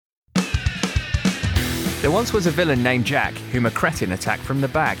There once was a villain named Jack, whom a cretin attacked from the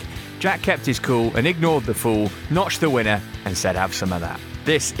back. Jack kept his cool and ignored the fool, notched the winner and said, have some of that.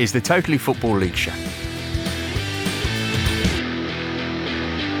 This is the Totally Football League show.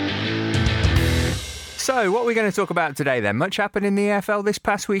 So, what are we going to talk about today then? Much happened in the EFL this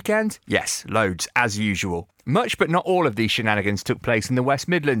past weekend? Yes, loads, as usual. Much, but not all of these shenanigans took place in the West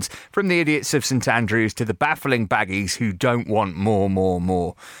Midlands, from the idiots of St Andrews to the baffling Baggies who don't want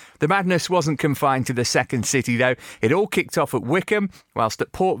more. The madness wasn't confined to the second city, though. It all kicked off at Wickham, whilst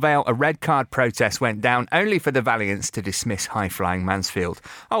at Port Vale a red card protest went down, only for the Valiants to dismiss high-flying Mansfield.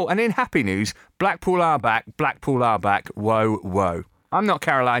 Oh, and in happy news, Blackpool are back, whoa. I'm not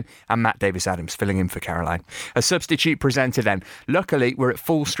Caroline, I'm Matt Davis-Adams, filling in for Caroline. A substitute presenter then. Luckily, we're at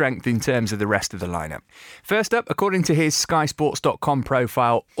full strength in terms of the rest of the lineup. First up, according to his SkySports.com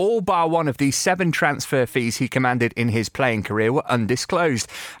profile, all bar one of the 7 transfer fees he commanded in his playing career were undisclosed.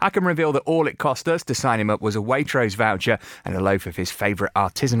 I can reveal that all it cost us to sign him up was a Waitrose voucher and a loaf of his favourite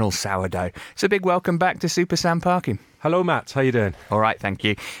artisanal sourdough. So big welcome back to Super Sam Parkin. Hello, Matt. How you doing? All right, thank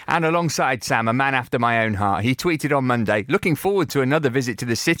you. And alongside Sam, a man after my own heart, he tweeted on Monday, looking forward to another visit to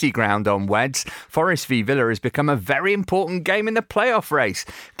the City Ground on Weds. Forest v Villa has become a very important game in the playoff race.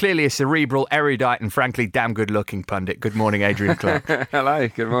 Clearly a cerebral, erudite and frankly damn good-looking pundit. Good morning, Adrian Clark. Hello,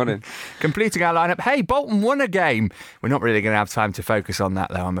 good morning. Completing our lineup, hey, Bolton won a game. We're not really going to have time to focus on that,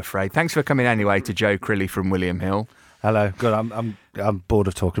 though, I'm afraid. Thanks for coming anyway to Joe Crilly from William Hill. Hello. Good. I'm bored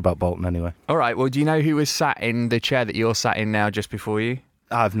of talking about Bolton anyway. All right. Well, do you know who was sat in the chair that you're sat in now just before you?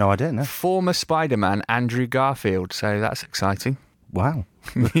 I have no idea, no. Former Spider-Man Andrew Garfield. So that's exciting. Wow.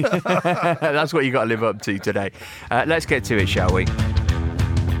 That's what you got to live up to today. Let's get to it, shall we?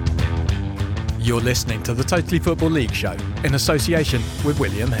 You're listening to the Totally Football League show in association with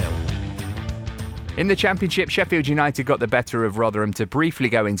William Hill. In the Championship, Sheffield United got the better of Rotherham to briefly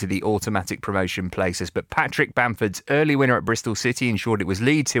go into the automatic promotion places, but Patrick Bamford's early winner at Bristol City ensured it was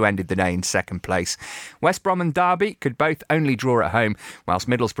Leeds who ended the day in second place. West Brom and Derby could both only draw at home, whilst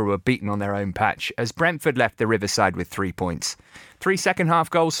Middlesbrough were beaten on their own patch, as Brentford left the Riverside with 3 points. 3 second-half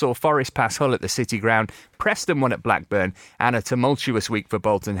goals saw Forest pass Hull at the City Ground, Preston won at Blackburn, and a tumultuous week for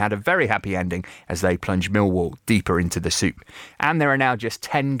Bolton had a very happy ending as they plunged Millwall deeper into the soup. And there are now just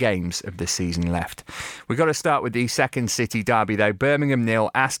 10 games of the season left. We've got to start with the second City derby, though. Birmingham 0,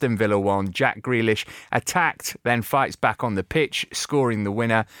 Aston Villa 1. Jack Grealish attacked, then fights back on the pitch, scoring the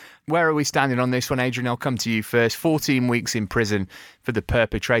winner. Where are we standing on this one, Adrian? I'll come to you first. 14 weeks in prison for the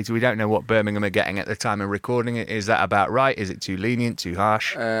perpetrator. We don't know what Birmingham are getting at the time of recording it. Is that about right? Is it too lenient, too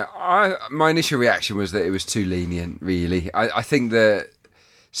harsh? My initial reaction was that it was too lenient, really. I think that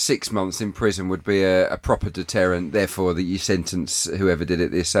 6 months in prison would be a proper deterrent, therefore that you sentence whoever did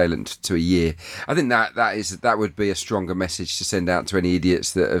it, the assailant, to a year. I think that would be a stronger message to send out to any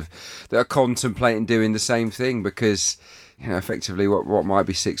idiots that are contemplating doing the same thing, because effectively what might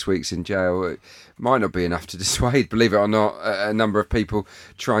be 6 weeks in jail, it might not be enough to dissuade, believe it or not, a number of people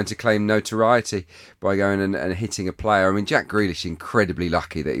trying to claim notoriety by going and hitting a player. I mean, Jack Grealish, incredibly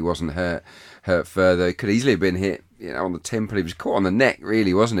lucky that he wasn't hurt further. He could easily have been hit on the temple. He was caught on the neck,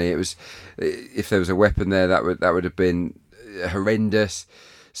 really, wasn't he? It was, if there was a weapon there, that would have been horrendous.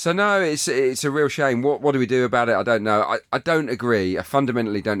 So no, it's a real shame. What do we do about it? I don't know. I don't agree. I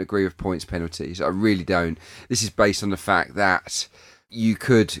fundamentally don't agree with points penalties. I really don't. This is based on the fact that you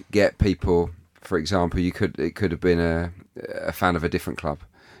could get people, for example, it could have been a fan of a different club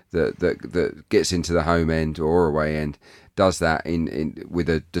that gets into the home end or away end, does that in with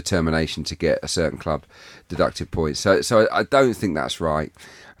a determination to get a certain club deducted points. So I don't think that's right.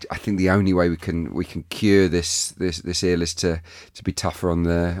 I think the only way we can cure this ill is to be tougher on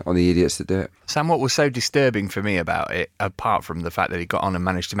the idiots that do it. Sam, what was so disturbing for me about it, apart from the fact that he got on and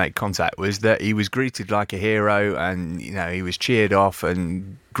managed to make contact, was that he was greeted like a hero, and he was cheered off,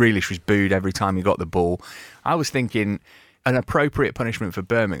 and Grealish was booed every time he got the ball. I was thinking an appropriate punishment for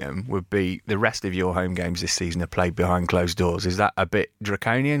Birmingham would be the rest of your home games this season are played behind closed doors. Is that a bit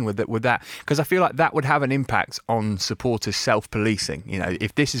draconian? Would that? Because I feel like that would have an impact on supporters self-policing.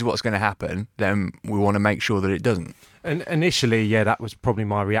 If this is what's going to happen, then we want to make sure that it doesn't. And initially, yeah, that was probably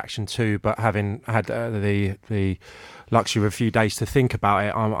my reaction too. But having had the luxury of a few days to think about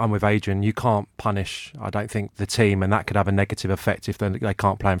it, I'm with Adrian. You can't punish, I don't think, the team, and that could have a negative effect if they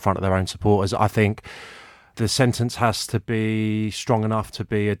can't play in front of their own supporters. I think the sentence has to be strong enough to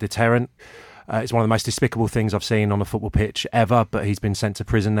be a deterrent. It's one of the most despicable things I've seen on a football pitch ever, but he's been sent to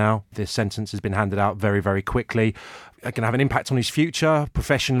prison now. This sentence has been handed out very, very quickly. It can have an impact on his future,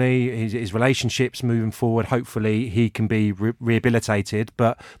 professionally, his relationships moving forward. Hopefully he can be rehabilitated,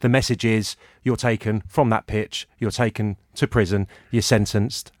 but the message is you're taken from that pitch, you're taken to prison, you're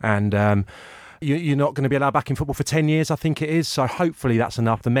sentenced, and You're not going to be allowed back in football for 10 years, I think it is. So hopefully that's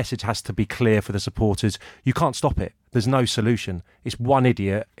enough. The message has to be clear for the supporters. You can't stop it. There's no solution. It's one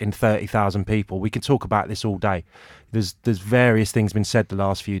idiot in 30,000 people. We can talk about this all day. There's various things been said the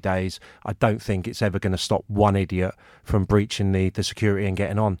last few days. I don't think it's ever going to stop one idiot from breaching the security and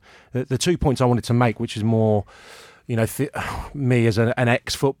getting on. The 2 points I wanted to make, which is more, me as an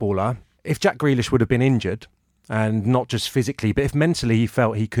ex-footballer, if Jack Grealish would have been injured, and not just physically, but if mentally he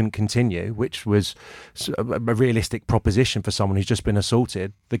felt he couldn't continue, which was a realistic proposition for someone who's just been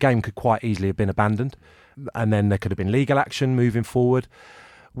assaulted, the game could quite easily have been abandoned. And then there could have been legal action moving forward.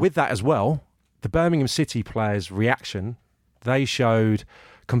 With that as well, the Birmingham City players' reaction, they showed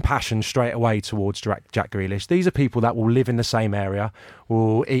compassion straight away towards Jack Grealish. These are people that will live in the same area,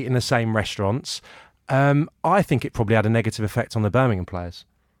 will eat in the same restaurants. I think it probably had a negative effect on the Birmingham players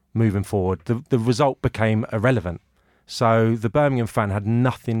moving forward. The result became irrelevant. So the Birmingham fan had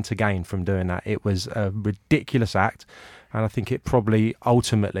nothing to gain from doing that. It was a ridiculous act, and I think it probably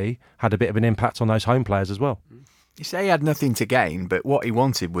ultimately had a bit of an impact on those home players as well. You say he had nothing to gain, but what he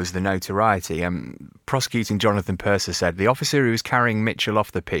wanted was the notoriety. Prosecuting Jonathan Purser said the officer who was carrying Mitchell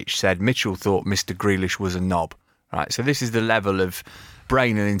off the pitch said Mitchell thought Mr. Grealish was a knob. Right, so this is the level of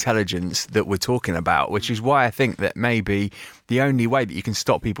brain and intelligence that we're talking about, which is why I think that maybe the only way that you can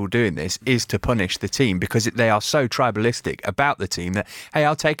stop people doing this is to punish the team, because they are so tribalistic about the team that, hey,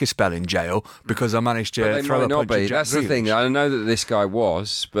 I'll take a spell in jail because I managed to throw a punch at Jack That's the thing. I know that this guy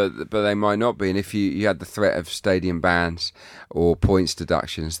was, but they might not be. And if you had the threat of stadium bans or points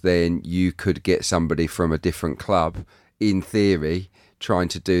deductions, then you could get somebody from a different club, in theory, trying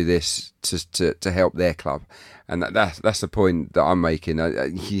to do this to help their club. And that's the point that I'm making.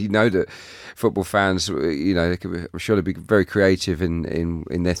 You know that football fans, I'm sure they'll be very creative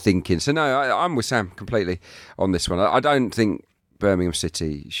in their thinking. So no, I'm with Sam completely on this one. I don't think Birmingham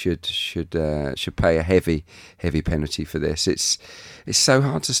City should pay a heavy penalty for this. It's so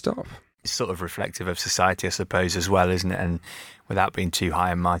hard to stop. It's sort of reflective of society, I suppose, as well, isn't it? And without being too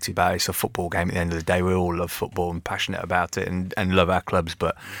high and mighty about it, it's a football game at the end of the day. We all love football and passionate about it and love our clubs,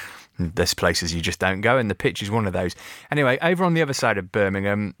 but there's places you just don't go, and the pitch is one of those. Anyway, over on the other side of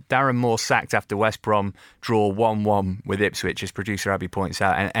Birmingham, Darren Moore sacked after West Brom draw 1-1 with Ipswich. As producer Abby points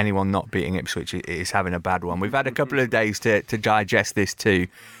out, and anyone not beating Ipswich is having a bad one. We've had a couple of days to digest this too.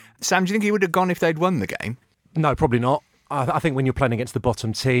 Sam, do you think he would have gone if they'd won the game? No, probably not. I think when you're playing against the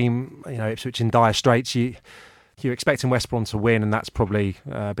bottom team, Ipswich in dire straits, you're expecting West Brom to win, and that's probably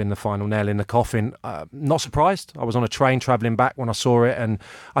been the final nail in the coffin. Not surprised. I was on a train travelling back when I saw it, and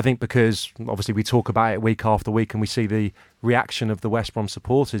I think because obviously we talk about it week after week and we see the reaction of the West Brom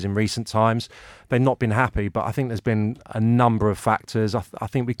supporters in recent times, they've not been happy, but I think there's been a number of factors. I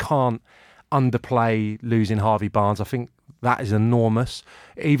think we can't underplay losing Harvey Barnes. I think that is enormous.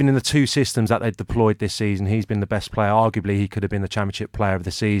 Even in the two systems that they've deployed this season, he's been the best player. Arguably, he could have been the Championship Player of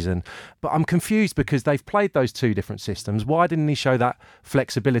the Season. But I'm confused because they've played those two different systems. Why didn't he show that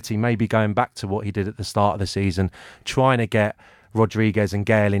flexibility, maybe going back to what he did at the start of the season, trying to get Rodriguez and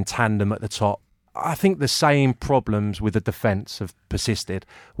Gale in tandem at the top? I think the same problems with the defence have persisted,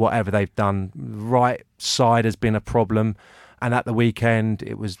 whatever they've done. Right side has been a problem. And at the weekend,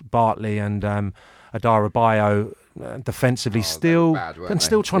 it was Bartley and Adara Bio defensively still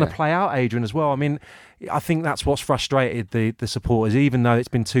trying to play out Adrian as well. I mean, I think that's what's frustrated the supporters. Even though it's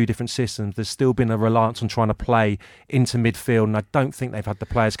been two different systems, there's still been a reliance on trying to play into midfield, and I don't think they've had the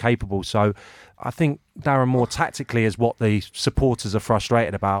players capable. So I think Darren Moore tactically is what the supporters are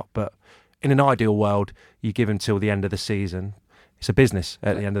frustrated about. But in an ideal world, you give him till the end of the season. It's a business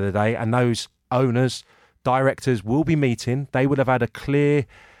at the end of the day, and those owners, directors will be meeting. They would have had a clear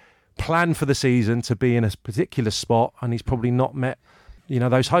plan for the season to be in a particular spot, and he's probably not met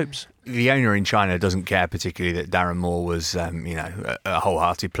those hopes. The owner in China doesn't care particularly that Darren Moore was a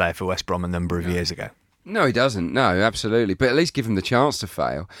wholehearted player for West Brom a number of years ago. No, he doesn't. No, absolutely. But at least give him the chance to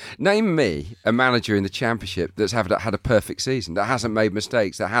fail. Name me a manager in the Championship that's had a perfect season, that hasn't made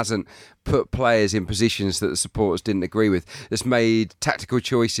mistakes, that hasn't put players in positions that the supporters didn't agree with, that's made tactical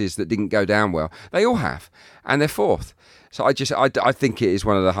choices that didn't go down well. They all have, and they're fourth. So I think it is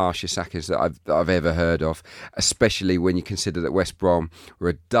one of the harshest sackings that I've ever heard of, especially when you consider that West Brom were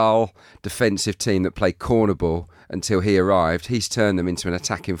a dull defensive team that played corner ball until he arrived. He's turned them into an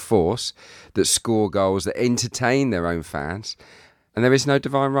attacking force that score goals, that entertain their own fans, and there is no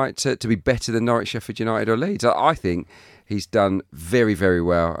divine right to be better than Norwich, Sheffield United or Leeds. I think he's done very, very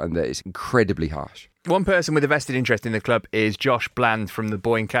well, and that it's incredibly harsh. One person with a vested interest in the club is Josh Bland from the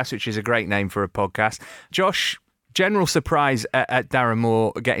Boyncast, which is a great name for a podcast. Josh, general surprise at Darren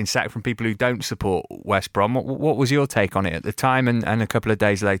Moore getting sacked from people who don't support West Brom. What was your take on it at the time and a couple of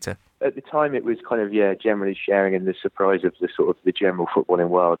days later? At the time, it was kind of, generally sharing in the surprise of the sort of the general footballing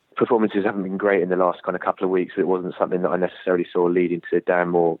world. Performances haven't been great in the last kind of couple of weeks, but it wasn't something that I necessarily saw leading to Darren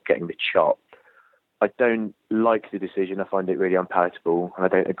Moore getting the chop. I don't like the decision. I find it really unpalatable, and I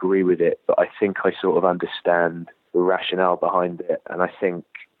don't agree with it, but I think I sort of understand the rationale behind it, and I think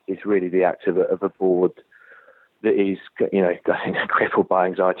it's really the act of a board that is, crippled by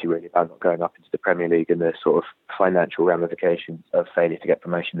anxiety really about not going up into the Premier League and the sort of financial ramifications of failure to get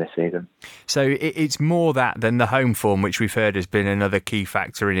promotion this season. So it's more that than the home form, which we've heard has been another key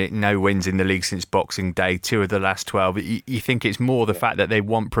factor in it. No wins in the league since Boxing Day, 2 of the last 12. You think it's more the fact that they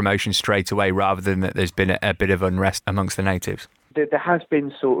want promotion straight away rather than that there's been a bit of unrest amongst the natives? There has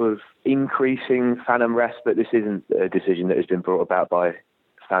been sort of increasing fan unrest, but this isn't a decision that has been brought about by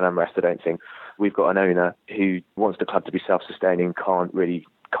fan unrest, I don't think. We've got an owner who wants the club to be self-sustaining, can't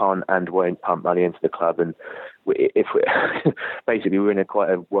and won't pump money into the club, and basically we're in a quite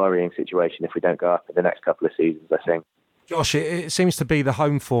a worrying situation if we don't go up in the next couple of seasons, I think. Josh, it seems to be the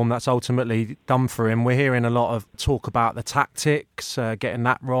home form that's ultimately done for him. We're hearing a lot of talk about the tactics, getting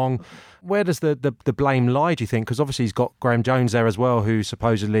that wrong. Where does the blame lie, do you think? Because obviously he's got Graham Jones there as well, who's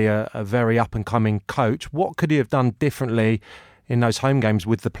supposedly a very up-and-coming coach. What could he have done differently in those home games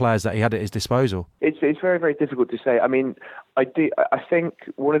with the players that he had at his disposal? It's very, very difficult to say. I mean, I think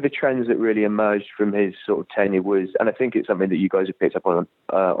one of the trends that really emerged from his sort of tenure was, and I think it's something that you guys have picked up on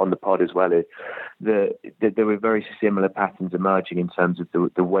the pod as well, is that there were very similar patterns emerging in terms of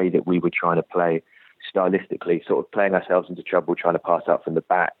the way that we were trying to play stylistically, sort of playing ourselves into trouble, trying to pass out from the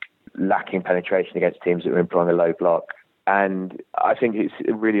back, lacking penetration against teams that were employing a low block. And I think it's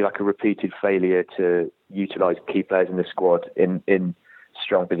really like a repeated failure to utilise key players in the squad in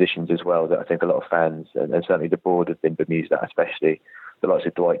strong positions as well, that I think a lot of fans and certainly the board have been bemused at, especially the likes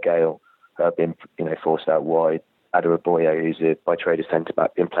of Dwight Gale, who have been forced out wide. Adaraboye, who's by trade a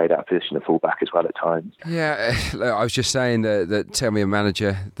centre-back, being played out of position of full-back as well at times. Yeah, I was just saying that tell me a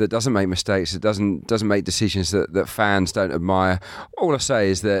manager that doesn't make mistakes, that doesn't make decisions that fans don't admire. All I say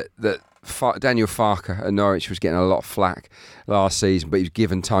is that Daniel Farke at Norwich was getting a lot of flack last season, but he was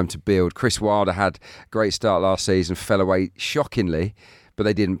given time to build. Chris Wilder had a great start last season, fell away shockingly, but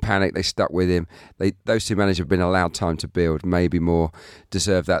they didn't panic. They stuck with him. Those two managers have been allowed time to build. Maybe more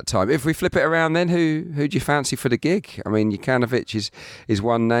deserve that time. If we flip it around, then who do you fancy for the gig? I mean, Jukanovic is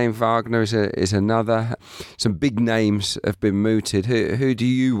one name. Wagner is another. Some big names have been mooted. Who do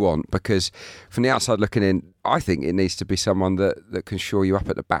you want? Because from the outside looking in, I think it needs to be someone that can shore you up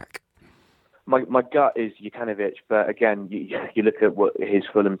at the back. My gut is Jukanovic, but again, you look at what his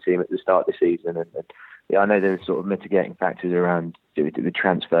Fulham team at the start of the season, and I know there's sort of mitigating factors around the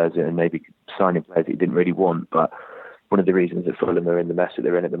transfers and maybe signing players that he didn't really want, but one of the reasons that Fulham are in the mess that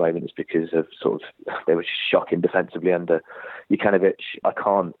they're in at the moment is because of they were shocking defensively under Jukanovic. I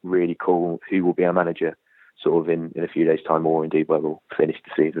can't really call who will be our manager sort of in a few days' time, or indeed where we'll finish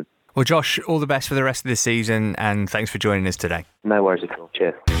the season. Well, Josh, all the best for the rest of the season, and thanks for joining us today. No worries at all.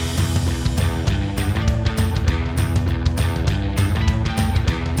 Cheers.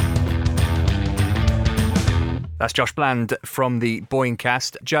 That's Josh Bland from the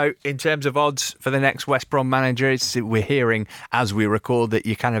Boyncast. Joe, in terms of odds for the next West Brom manager, we're hearing as we record that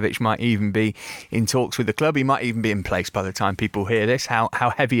Jukanovic might even be in talks with the club. He might even be in place by the time people hear this. How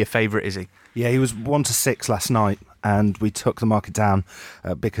heavy a favourite is he? Yeah, he was 1-6 last night, and we took the market down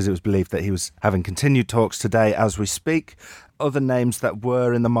because it was believed that he was having continued talks today as we speak. Other names that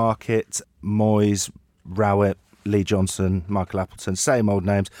were in the market: Moyes, Rowett, Lee Johnson, Michael Appleton, same old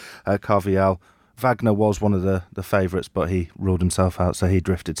names, Carviel. Wagner was one of the favourites, but he ruled himself out, so he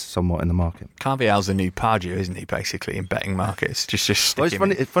drifted somewhat in the market. Carvial's the new Pardew, isn't he, basically, in betting markets? Just well,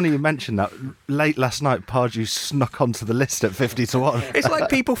 it's funny you mentioned that. Late last night, Pardew snuck onto the list at 50-1. It's like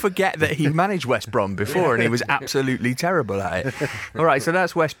people forget that he managed West Brom before and he was absolutely terrible at it. All right, so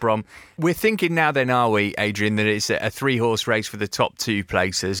that's West Brom. We're thinking now then, are we, Adrian, that it's a three-horse race for the top two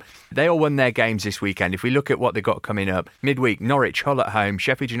places? They all won their games this weekend. If we look at what they've got coming up, midweek, Norwich, Hull at home,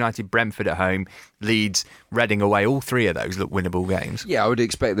 Sheffield United, Brentford at home, Leeds, Reading away. All three of those look winnable games. Yeah, I would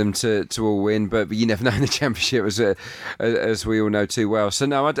expect them to all win, but you never know in the Championship, as we all know too well. So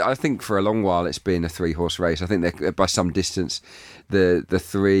no, I think for a long while it's been a three-horse race. I think they're by some distance the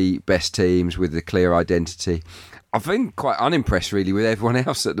three best teams with a clear identity. I've been quite unimpressed really with everyone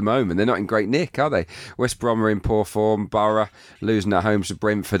else at the moment. They're not in great nick, are they? West Brom are in poor form. Borough losing at home to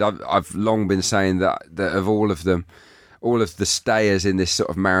Brentford. I've long been saying that of all of them, all of the stayers in this sort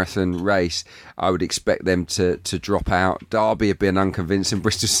of marathon race, I would expect them to drop out. Derby have been unconvincing.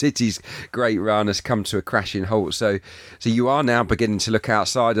 Bristol City's great run has come to a crashing halt. So you are now beginning to look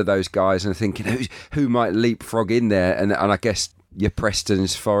outside of those guys and thinking who might leapfrog in there. And I guess your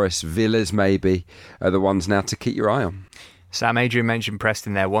Prestons, Forest, Villas maybe are the ones now to keep your eye on. Sam, Adrian mentioned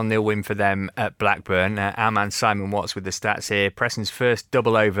Preston there. 1-0 win for them at Blackburn. Our man Simon Watts with the stats here. Preston's first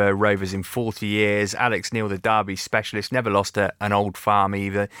double over Rovers in 40 years. Alex Neil, the Derby specialist, never lost an Old Farm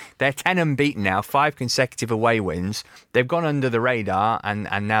either. They're 10 unbeaten now, 5 consecutive away wins. They've gone under the radar and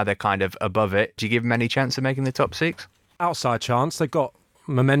now they're kind of above it. Do you give them any chance of making the top 6? Outside chance. They've got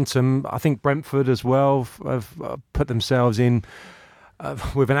momentum. I think Brentford as well have put themselves in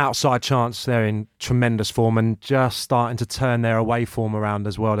with an outside chance. They're in tremendous form and just starting to turn their away form around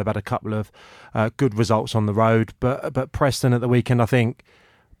as well. They've had a couple of good results on the road, but Preston at the weekend, I think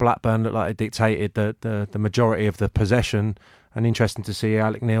Blackburn looked like they dictated the majority of the possession. And interesting to see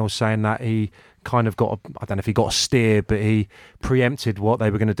Alec Neil saying that he kind of I don't know if he got a steer, but he preempted what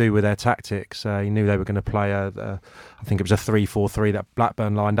they were going to do with their tactics. He knew they were going to play I think it was a 3-4-3 that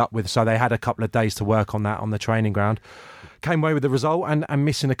Blackburn lined up with. So they had a couple of days to work on that on the training ground. Came away with the result and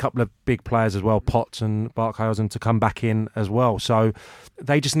missing a couple of big players as well, Potts and Barkhausen, to come back in as well. So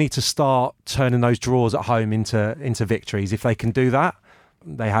they just need to start turning those draws at home into victories. If they can do that,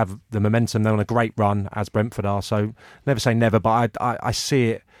 they have the momentum. They're on a great run, as Brentford are. So never say never, but I see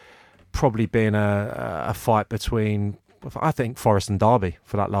it probably being a fight between, I think, Forest and Derby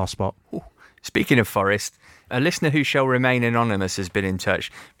for that last spot. Ooh. Speaking of Forest, a listener who shall remain anonymous has been in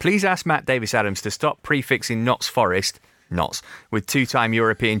touch. Please ask Matt Davis-Adams to stop prefixing Notts Forest with two-time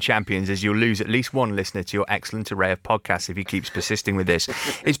European champions, as you'll lose at least one listener to your excellent array of podcasts if he keeps persisting with this.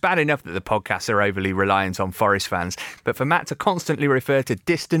 It's bad enough that the podcasts are overly reliant on Forest fans, but for Matt to constantly refer to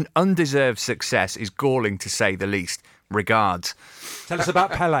distant, undeserved success is galling to say the least. Regards. Tell us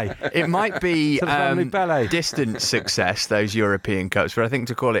about Pele. It might be Pele. distant success, those European Cups, but I think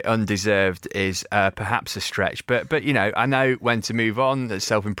to call it undeserved is perhaps a stretch. But you know, I know when to move on. That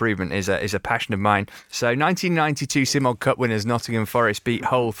self-improvement is a passion of mine. So 1992 Simod Cup winners Nottingham Forest beat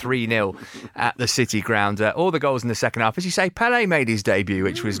Hull 3-0 at the City Ground. All the goals in the second half. As you say, Pele made his debut,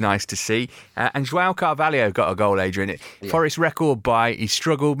 which was nice to see. And João Carvalho got a goal, Adrian. Forest record bye. He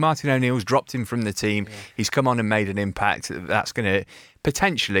struggled. Martin O'Neill's dropped him from the team. He's come on and made an impact. That's going to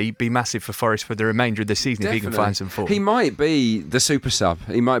potentially be massive for Forest for the remainder of the season. Definitely. If he can find some form. He might be the super sub.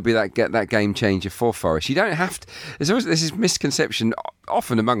 He might be that game changer for Forest. You don't have to. There's this misconception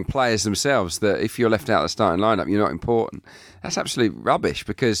often among players themselves that if you're left out of the starting lineup, you're not important. That's absolute rubbish,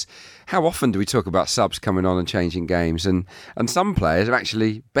 because how often do we talk about subs coming on and changing games? And some players are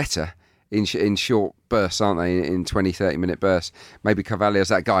actually better in short bursts, aren't they? In 20, 30-minute bursts. Maybe Carvalho's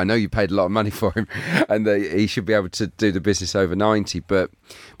that guy. I know you paid a lot of money for him, and he should be able to do the business over 90. But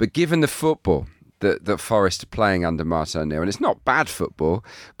given the football that Forest are playing under Martin O'Neill, and it's not bad football,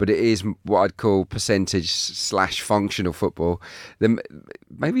 but it is what I'd call percentage/functional football, then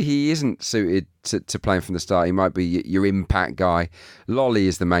maybe he isn't suited to playing from the start. He might be your impact guy. Lolly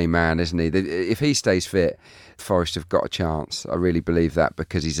is the main man, isn't he? If he stays fit, Forest have got a chance. I really believe that,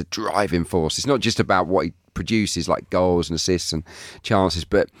 because he's a driving force. It's not just about what he produces, like goals and assists and chances,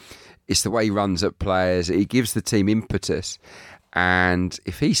 but it's the way he runs at players. He gives the team impetus. And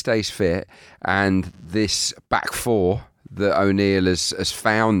if he stays fit, and this back four that O'Neill has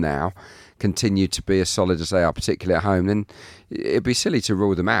found now continue to be as solid as they are, particularly at home, then it'd be silly to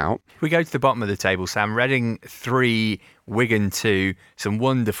rule them out. If we go to the bottom of the table, Sam, Reading 3, Wigan 2, some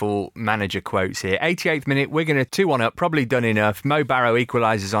wonderful manager quotes here. 88th minute, Wigan are 2-1 up, probably done enough. Mo Barrow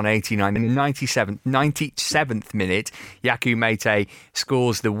equalises on 89. In the 97th minute, Yaku Mete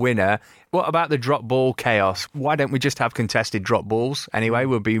scores the winner. What about the drop ball chaos? Why don't we just have contested drop balls? Anyway,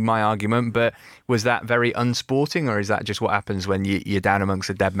 would be my argument. But was that very unsporting, or is that just what happens when you're down amongst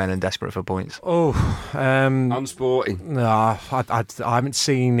the dead men and desperate for points? Unsporting. No, I haven't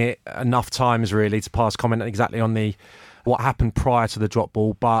seen it enough times really to pass comment exactly on what happened prior to the drop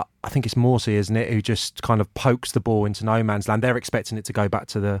ball. But I think it's Morsey, isn't it, who just kind of pokes the ball into no man's land. They're expecting it to go back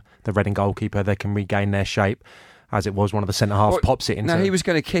to the Reading goalkeeper. They can regain their shape. As it was, one of the centre-halves pops it into... No, he was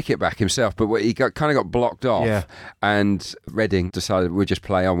going to kick it back himself, but he kind of got blocked off. Yeah. And Reading decided, we'll just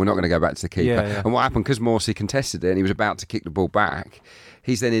play on, we're not going to go back to the keeper. Yeah. And what happened, because Morsey contested it and he was about to kick the ball back,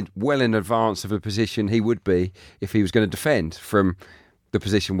 he's then well in advance of a position he would be if he was going to defend from the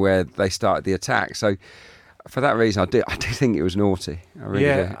position where they started the attack. So for that reason, I do think it was naughty. I really do.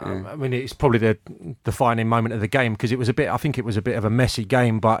 Yeah. I mean, it's probably the defining moment of the game, because I think it was a bit of a messy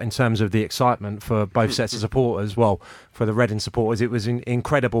game, but in terms of the excitement for both sets of supporters, well, for the Reading supporters, it was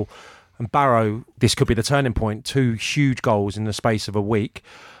incredible. And Barrow, this could be the turning point. 2 huge goals in the space of a week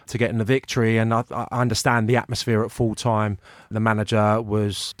to get in the victory. And I understand the atmosphere at full time. The manager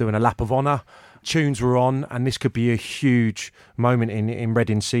was doing a lap of honour. Tunes were on, and this could be a huge moment in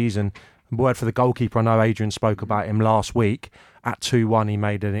Reading's season. Word for the goalkeeper, I know Adrian spoke about him last week. at 2-1 he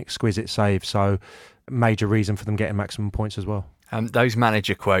made an exquisite save, so major reason for them getting maximum points as well. Those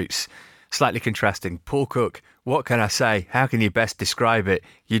manager quotes, slightly contrasting. Paul Cook, what can I say? How can you best describe it?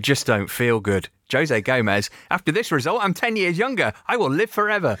 You just don't feel good. Jose Gomez, after this result, I'm 10 years younger. I will live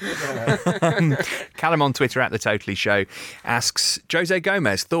forever. Callum on Twitter at The Totally Show asks, Jose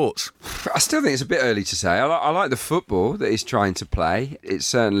Gomez, thoughts? I still think it's a bit early to say. I like the football that he's trying to play. It's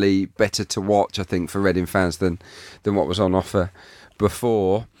certainly better to watch, I think, for Reading fans than what was on offer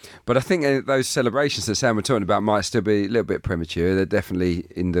before. But I think those celebrations that Sam were talking about might still be a little bit premature. They're definitely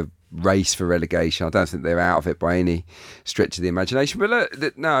in the race for relegation. I don't think they're out of it by any stretch of the imagination. But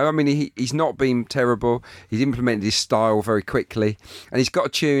look, no, I mean, he's not been terrible. He's implemented his style very quickly, and he's got a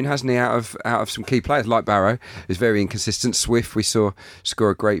tune, hasn't he, out of some key players like Barrow, who's very inconsistent. Swift, we saw score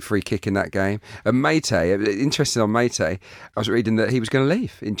a great free kick in that game. And Mate, interesting on Mate, I was reading that he was going to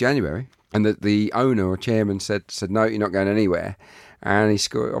leave in January, and that the owner or chairman said no, you're not going anywhere. And he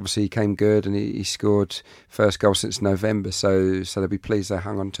scored. Obviously, he came good, and he scored first goal since November. So they'll be pleased they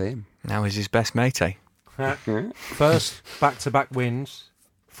hung on to him. Now he's his best mate. First back-to-back wins,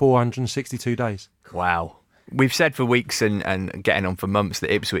 462 days. Wow. We've said for weeks and getting on for months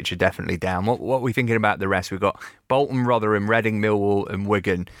that Ipswich are definitely down. What are we thinking about the rest? We've got Bolton, Rotherham, Reading, Millwall, and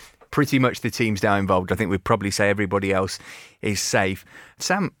Wigan. Pretty much the teams now involved. I think we'd probably say everybody else is safe.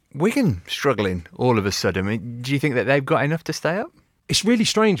 Sam, Wigan struggling all of a sudden. I mean, do you think that they've got enough to stay up? It's really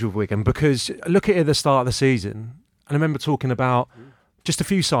strange with Wigan because look at it at the start of the season, and I remember talking about just a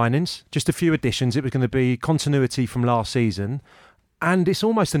few signings, just a few additions. It was going to be continuity from last season, and it's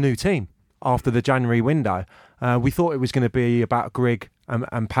almost a new team after the January window. We thought it was going to be about Grigg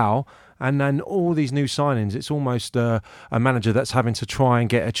and Powell, and then all these new signings. It's almost a manager that's having to try and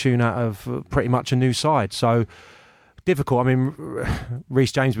get a tune out of pretty much a new side. So difficult. I mean,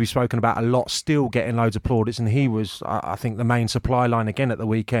 Reece James we've spoken about a lot, still getting loads of plaudits, and he was, I think, the main supply line again at the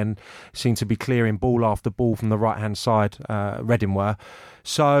weekend. Seemed to be clearing ball after ball from the right-hand side, Reading were.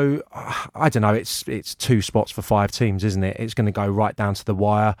 So, I don't know, it's 2 spots for 5 teams, isn't it? It's going to go right down to the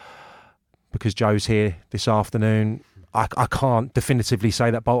wire because Joe's here this afternoon. I can't definitively say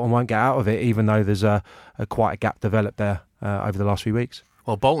that Bolton won't get out of it, even though there's quite a gap developed there over the last few weeks.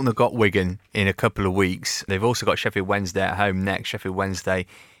 Well, Bolton have got Wigan in a couple of weeks. They've also got Sheffield Wednesday at home next. Sheffield Wednesday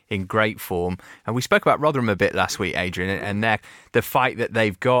in great form. And we spoke about Rotherham a bit last week, Adrian, and the fight that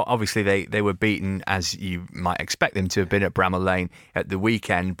they've got. Obviously, they were beaten, as you might expect them to have been, at Bramall Lane at the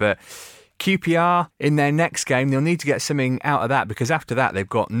weekend. But QPR, in their next game, they'll need to get something out of that, because after that they've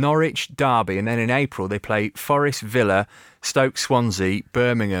got Norwich, Derby, and then in April they play Forest, Villa, Stoke, Swansea,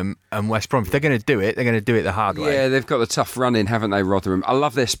 Birmingham and West Brom. If they're going to do it, they're going to do it the hard way. Yeah, they've got the tough run in, haven't they, Rotherham? I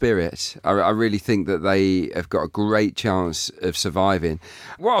love their spirit. I really think that they have got a great chance of surviving.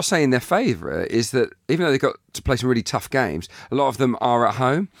 What I'll say in their favour is that even though they've got to play some really tough games, a lot of them are at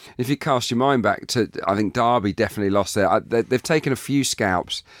home. If you cast your mind back to, I think Derby definitely lost there. They've taken a few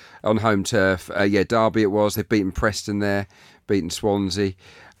scalps on home turf. Derby it was. They've beaten Preston there, beaten Swansea.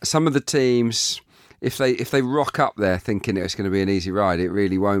 Some of the teams, if they rock up there thinking it's going to be an easy ride, it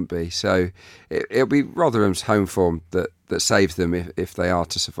really won't be. So it'll be Rotherham's home form that saves them if they are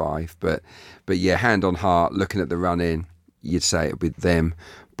to survive. But yeah, hand on heart, looking at the run in, you'd say it'll be them,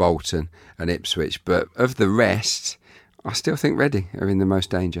 Bolton and Ipswich. But of the rest, I still think Reading are in the most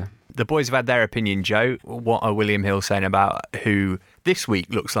danger. The boys have had their opinion, Joe. What are William Hill saying about who this week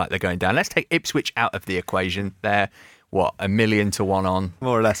looks like they're going down? Let's take Ipswich out of the equation. They're, 1,000,000 to 1 on?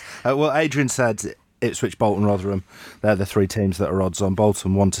 More or less. Well, Adrian said Ipswich, Bolton, Rotherham. They're the 3 teams that are odds on.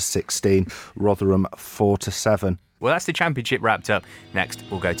 Bolton 1-16, Rotherham 4-7. Well, that's the Championship wrapped up. Next,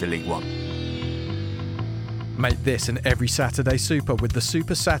 we'll go to League One. Make this and every Saturday super with the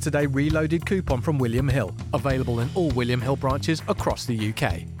Super Saturday Reloaded coupon from William Hill. Available in all William Hill branches across the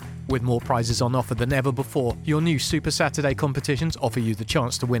UK. With more prizes on offer than ever before, your new Super Saturday competitions offer you the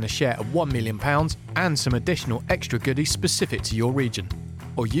chance to win a share of £1 million and some additional extra goodies specific to your region.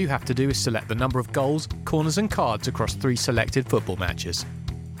 All you have to do is select the number of goals, corners and cards across 3 selected football matches.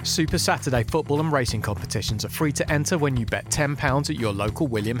 Super Saturday football and racing competitions are free to enter when you bet £10 at your local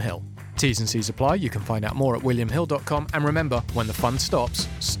William Hill. T's and C's apply. You can find out more at williamhill.com, and remember, when the fun stops,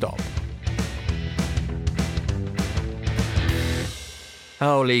 stop.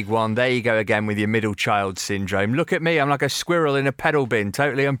 Oh, League One, there you go again with your middle child syndrome. Look at me, I'm like a squirrel in a pedal bin,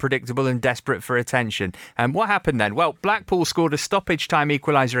 totally unpredictable and desperate for attention. And what happened then? Well, Blackpool scored a stoppage time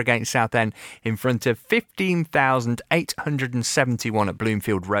equaliser against Southend in front of 15,871 at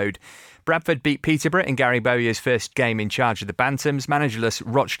Bloomfield Road. Bradford beat Peterborough in Gary Bowyer's first game in charge of the Bantams. Managerless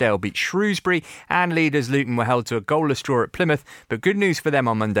Rochdale beat Shrewsbury, and leaders Luton were held to a goalless draw at Plymouth. But good news for them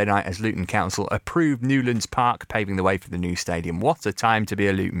on Monday night as Luton Council approved Newlands Park, paving the way for the new stadium. What a time to be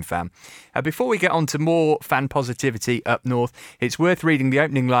a Luton fan. Before we get on to more fan positivity up north, it's worth reading the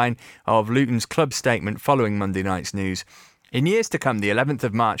opening line of Luton's club statement following Monday night's news. In years to come, the 11th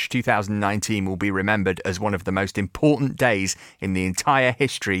of March 2019 will be remembered as one of the most important days in the entire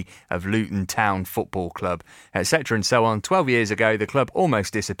history of Luton Town Football Club, etc. and so on. 12 years ago, the club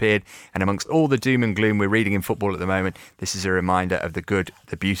almost disappeared, and amongst all the doom and gloom we're reading in football at the moment, this is a reminder of the good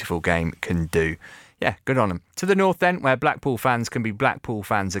the beautiful game can do. Yeah, good on them. To the north then, where Blackpool fans can be Blackpool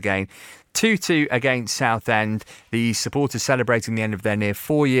fans again. 2-2 against Southend. The supporters celebrating the end of their near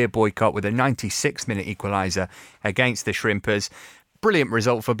 4-year boycott with a 96th-minute equaliser against the Shrimpers. Brilliant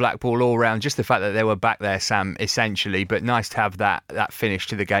result for Blackpool all round. Just the fact that they were back there, Sam, essentially. But nice to have that finish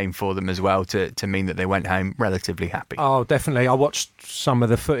to the game for them as well to mean that they went home relatively happy. Oh, definitely. I watched some of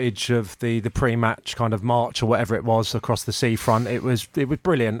the footage of the pre-match kind of march or whatever it was across the seafront. It was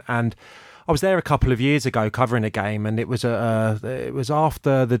brilliant. And I was there a couple of years ago covering a game, and it was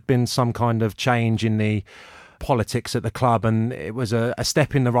after there'd been some kind of change in the politics at the club, and it was a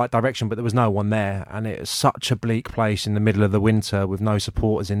step in the right direction, but there was no one there, and it was such a bleak place in the middle of the winter with no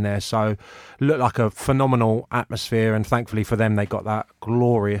supporters in there. So it looked like a phenomenal atmosphere, and thankfully for them, they got that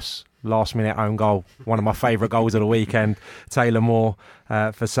glorious last-minute own goal, one of my favourite goals of the weekend, Taylor Moore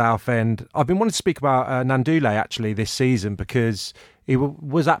for Southend. I've been wanting to speak about Nandule actually this season because he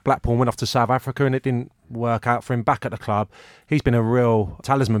was at Blackpool, went off to South Africa, and it didn't work out for him back at the club. He's been a real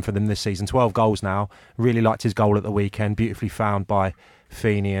talisman for them this season, 12 goals now. Really liked his goal at the weekend, beautifully found by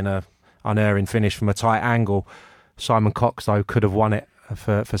Feeney and an unerring finish from a tight angle. Simon Cox, though, could have won it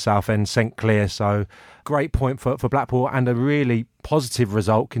for Southend, sent clear. So great point for Blackpool, and a really positive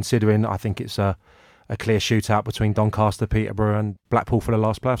result considering I think it's a clear shootout between Doncaster, Peterborough and Blackpool for the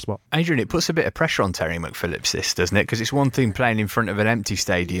last playoff spot. Adrian, it puts a bit of pressure on Terry McPhillips, this, doesn't it? Because it's one thing playing in front of an empty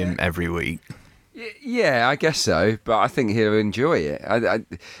stadium every week. Yeah, I guess so, but I think he'll enjoy it.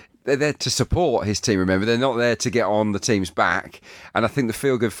 They're there to support his team, remember. They're not there to get on the team's back. And I think the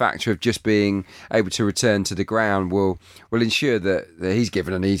feel-good factor of just being able to return to the ground will ensure that he's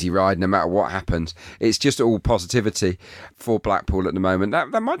given an easy ride no matter what happens. It's just all positivity for Blackpool at the moment.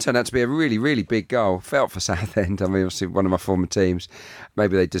 That might turn out to be a really, really big goal. Felt for Southend. I mean, obviously one of my former teams.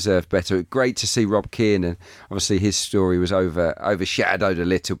 Maybe they deserve better. Great to see Rob Kiernan. Obviously his story was overshadowed a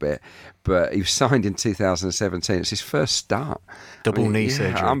little bit, but he was signed in 2017. It's his first start. Double knee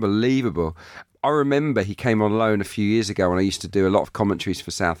surgery. Unbelievable. I remember he came on loan a few years ago when I used to do a lot of commentaries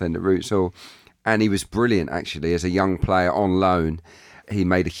for Southend at Roots Hall, and he was brilliant actually as a young player on loan. He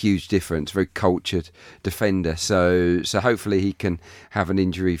made a huge difference, very cultured defender. So hopefully he can have an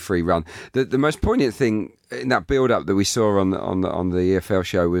injury-free run. The most poignant thing in that build-up that we saw on the EFL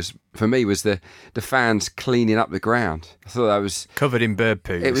show was the fans cleaning up the ground. I thought that was covered in bird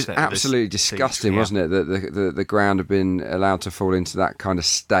poo. It was absolutely disgusting, wasn't it? That the ground had been allowed to fall into that kind of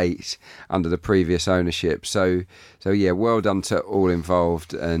state under the previous ownership. So yeah, well done to all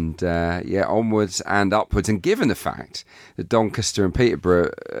involved, and onwards and upwards. And given the fact that Doncaster and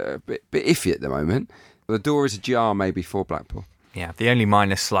Peterborough are a bit iffy at the moment, the door is ajar maybe for Blackpool. Yeah, the only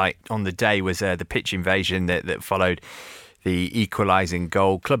minor slight on the day was the pitch invasion that followed the equalising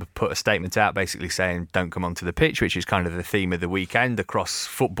goal. Club put a statement out basically saying don't come onto the pitch, which is kind of the theme of the weekend across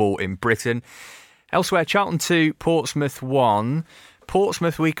football in Britain. Elsewhere, Charlton 2, Portsmouth 1.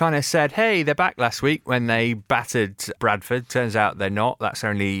 Portsmouth, we kind of said, hey, they're back last week when they battered Bradford. Turns out they're not. That's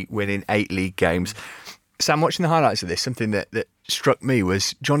only winning 8 league games. Sam, watching the highlights of this, something that struck me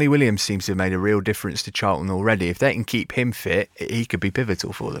was Johnny Williams seems to have made a real difference to Charlton already. If they can keep him fit, he could be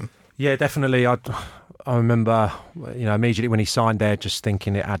pivotal for them. Yeah, definitely. I remember, immediately when he signed there, just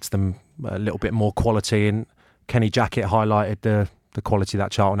thinking it adds them a little bit more quality. And Kenny Jackett highlighted the quality that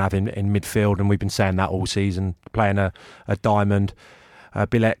Charlton have in midfield, and we've been saying that all season, playing a diamond.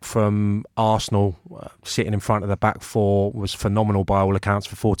 Bilek from Arsenal sitting in front of the back four was phenomenal by all accounts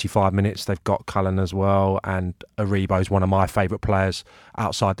for 45 minutes. They've got Cullen as well, and Aribo's one of my favourite players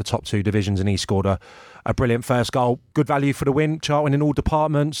outside the top 2 divisions, and he scored a brilliant first goal. Good value for the win. Charlton in all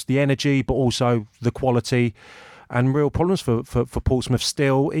departments, the energy, but also the quality. And real problems for Portsmouth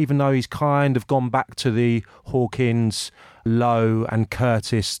still, even though he's kind of gone back to the Hawkins, Lowe and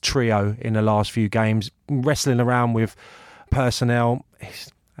Curtis trio in the last few games, wrestling around with personnel,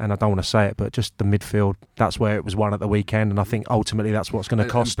 and I don't want to say it, but just the midfield, that's where it was won at the weekend, and I think ultimately that's what's going to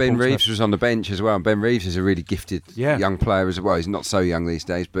cost. And Ben Reeves was on the bench as well, and Ben Reeves is a really gifted young player as well. He's not so young these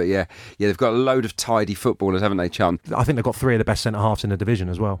days, but yeah, they've got a load of tidy footballers, haven't they, Chum? I think they've got 3 of the best centre-halves in the division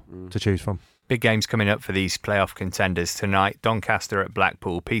as well to choose from. Big games coming up for these playoff contenders tonight. Doncaster at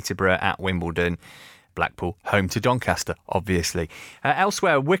Blackpool, Peterborough at Wimbledon. Blackpool, home to Doncaster, obviously.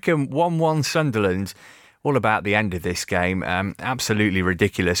 Elsewhere, Wycombe 1-1 Sunderland. All about the end of this game. Absolutely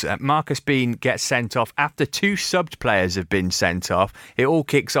ridiculous. Marcus Bean gets sent off after 2 subbed players have been sent off. It all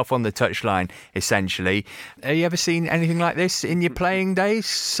kicks off on the touchline, essentially. Have you ever seen anything like this in your playing days?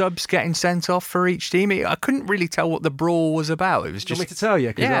 Subs getting sent off for each team? I couldn't really tell what the brawl was about. It was just... Do you want me to tell you?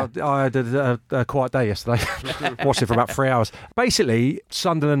 Because I had a quiet day yesterday. Watched it for about 3 hours. Basically,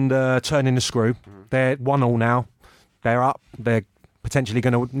 Sunderland turning the screw. They're 1-1 now. They're up. They're potentially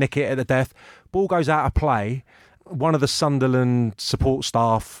going to nick it at the death. Ball goes out of play. One of the Sunderland support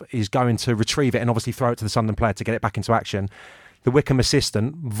staff is going to retrieve it and obviously throw it to the Sunderland player to get it back into action. The Wycombe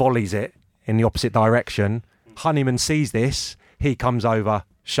assistant volleys it in the opposite direction. Honeyman sees this. He comes over,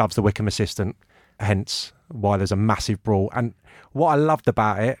 shoves the Wycombe assistant. Hence why there's a massive brawl. And what I loved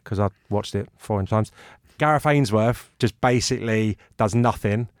about it, because I watched it 4 times, Gareth Ainsworth just basically does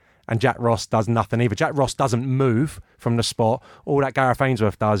nothing. And Jack Ross does nothing either. Jack Ross doesn't move from the spot. All that Gareth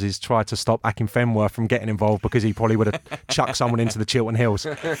Ainsworth does is try to stop Akin Fenworth from getting involved, because he probably would have chucked someone into the Chiltern Hills.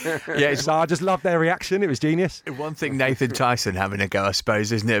 So I just loved their reaction. It was genius. One thing Nathan Tyson having a go, I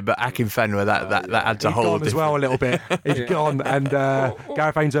suppose, isn't it? But Akin Fenworth, that adds a whole... He's gone as well a little bit. He's gone. And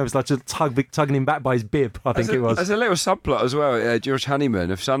Gareth Ainsworth was like just tugging him back by his bib, I think it was. As a little subplot as well, George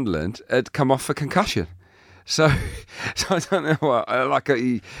Honeyman of Sunderland had come off for concussion. So I don't know what.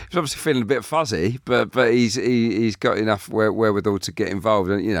 He's obviously feeling a bit fuzzy, but he's got enough wherewithal to get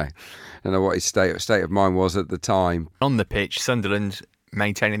involved. And I don't know what his state of mind was at the time. On the pitch, Sunderland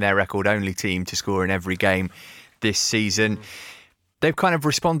maintaining their record, only team to score in every game this season. They've kind of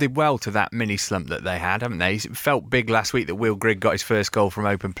responded well to that mini slump that they had, haven't they? It felt big last week that Will Grigg got his first goal from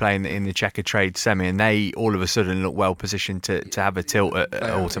open play in the Checkatrade semi, and they all of a sudden look well positioned to have a tilt at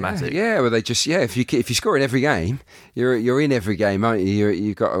automatic. Well, they just if you score in every game, you're in every game, aren't you?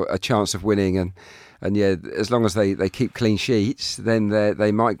 You've got a chance of winning, and as long as they keep clean sheets, then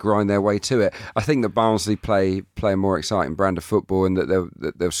they might grind their way to it. I think that Barnsley play a more exciting brand of football, and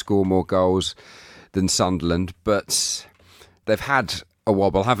that they'll score more goals than Sunderland, but they've had a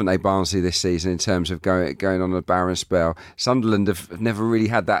wobble, haven't they, Barnsley, this season in terms of going on a barren spell. Sunderland have never really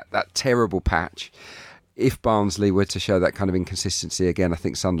had that terrible patch. If Barnsley were to show that kind of inconsistency again, I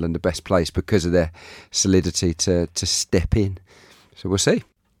think Sunderland are best placed because of their solidity to step in. So we'll see.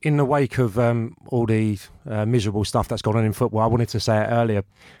 In the wake of all the miserable stuff that's gone on in football, I wanted to say it earlier.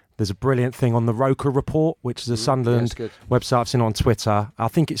 There's a brilliant thing on the Roker Report, which is a Sunderland website I've seen on Twitter. I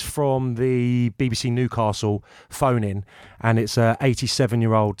think it's from the BBC Newcastle phone-in, and it's an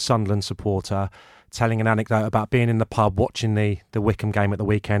 87-year-old Sunderland supporter telling an anecdote about being in the pub watching the Wycombe game at the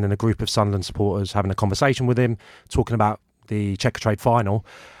weekend, and a group of Sunderland supporters having a conversation with him, talking about the Checkatrade final,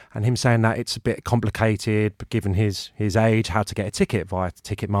 and him saying that it's a bit complicated, given his age, how to get a ticket via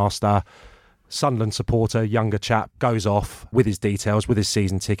Ticketmaster. Sunderland supporter, younger chap, goes off with his details, with his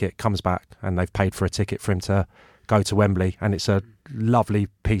season ticket, comes back, and they've paid for a ticket for him to go to Wembley. And it's a lovely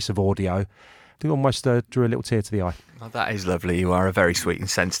piece of audio. I think almost drew a little tear to the eye. Well, that is lovely. You are a very sweet and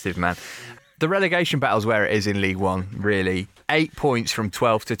sensitive man. The relegation battle's where it is in League One, really. 8 points from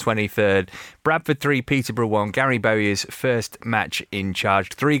 12th to 23rd. Bradford 3, Peterborough 1. Gary Bowyer's first match in charge.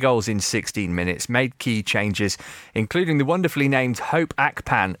 3 goals in 16 minutes. Made key changes, including the wonderfully named Hope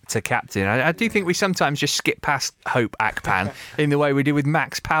Akpan to captain. I do think we sometimes just skip past Hope Akpan in the way we do with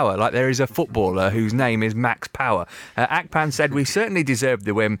Max Power, like there is a footballer whose name is Max Power. Akpan said, "We certainly deserved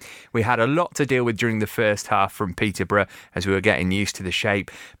the win. We had a lot to deal with during the first half from Peterborough as we were getting used to the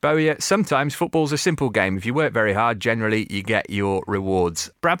shape. Bowyer, sometimes football's a simple game. If you work very hard, generally you get your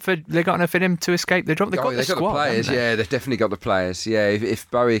rewards." Bradford, they got enough in him to escape the drop. They've got the squad, got the players. They? They've definitely got the players. Yeah, if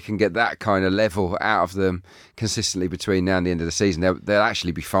Bowyer can get that kind of level out of them consistently between now and the end of the season, they'll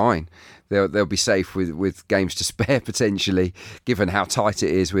actually be fine. They'll be safe with games to spare potentially, given how tight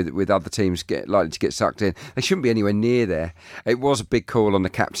it is with other teams likely to get sucked in. They shouldn't be anywhere near there. It was a big call on the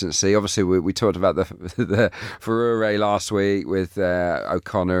captaincy. Obviously, we talked about the Ferrure last week with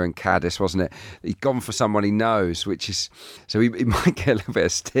O'Connor and Caddis, wasn't it? He's gone for someone he knows, which is so he might get a little bit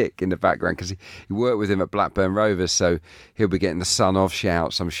of stick in the background because he worked with him at Blackburn Rovers, so he'll be getting the son of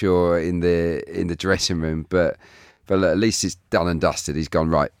shouts, I'm sure, in the dressing room, but look, at least it's done and dusted. He's gone,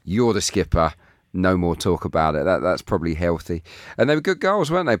 right, you're the skipper, no more talk about it. That's probably healthy. And they were good goals,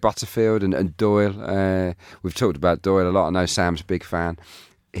 weren't they? Butterfield and Doyle. We've talked about Doyle a lot. I know Sam's a big fan.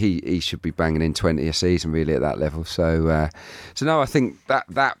 He should be banging in 20 a season really at that level. So no, I think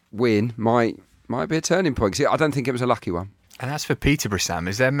that win might be a turning point. 'Cause I don't think it was a lucky one. And as for Peterborough, Sam,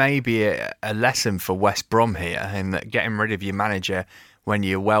 is there maybe a lesson for West Brom here in that getting rid of your manager when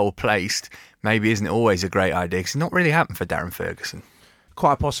you're well placed maybe isn't always a great idea? Because it's not really happened for Darren Ferguson.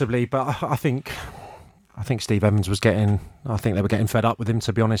 Quite possibly, but I think Steve Evans was they were getting fed up with him,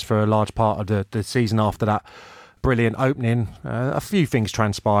 to be honest, for a large part of the season after that brilliant opening. A few things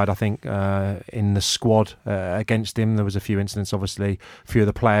transpired, I think, in the squad against him. There was a few incidents, obviously. A few of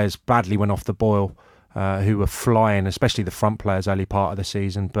the players badly went off the boil, who were flying, especially the front players early part of the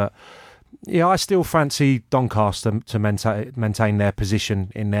season. But yeah, I still fancy Doncaster to maintain their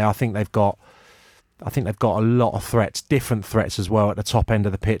position in there. I think they've got a lot of threats, different threats as well at the top end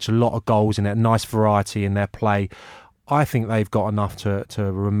of the pitch. A lot of goals in it, nice variety in their play. I think they've got enough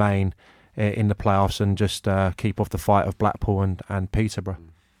to remain in the playoffs and just keep off the fight of Blackpool and Peterborough.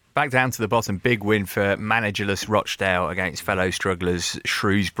 Back down to the bottom, big win for managerless Rochdale against fellow strugglers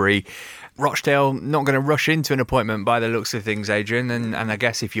Shrewsbury. Rochdale not going to rush into an appointment by the looks of things, Adrian, and I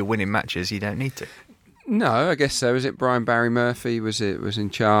guess if you're winning matches, you don't need to. No, I guess so. Was it Barry Murphy was in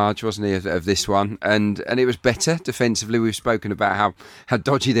charge, wasn't he, of this one? And it was better defensively. We've spoken about how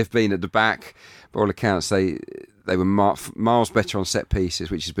dodgy they've been at the back. By all accounts, they were miles better on set pieces,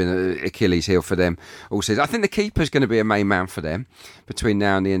 which has been an Achilles heel for them all season. I think the keeper's going to be a main man for them between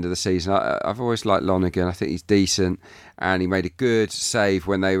now and the end of the season. I've always liked Lonergan. I think he's decent, and he made a good save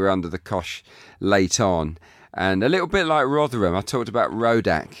when they were under the cosh late on. And a little bit like Rotherham, I talked about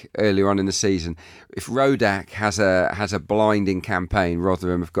Rodak earlier on in the season. If Rodak has a blinding campaign,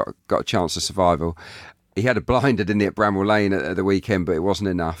 Rotherham have got a chance of survival. He had a blinder, didn't he, at Bramwell Lane at the weekend, but it wasn't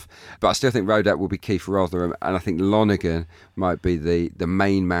enough. But I still think Rodak will be key for Rotherham, and I think Lonergan might be the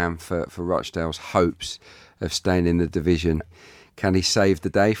main man for Rochdale's hopes of staying in the division. Can he save the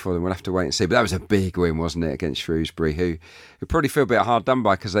day for them? We'll have to wait and see. But that was a big win, wasn't it, against Shrewsbury, who probably feel a bit hard done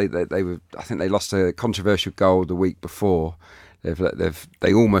by because they were. I think they lost a controversial goal the week before.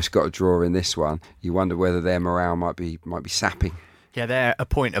 They almost got a draw in this one. You wonder whether their morale might be sapping. Yeah, they're a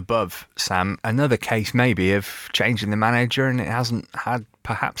point above, Sam. Another case maybe of changing the manager, and it hasn't had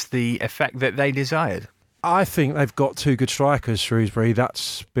perhaps the effect that they desired. I think they've got two good strikers, Shrewsbury.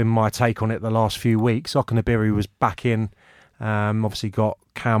 That's been my take on it the last few weeks. Okenabiri was back in. Obviously got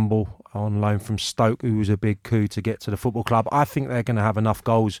Campbell on loan from Stoke, who was a big coup to get to the football club. I think they're going to have enough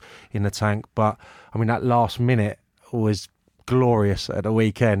goals in the tank, but I mean that last minute was glorious at the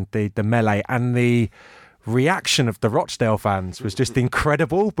weekend. The melee and the reaction of the Rochdale fans was just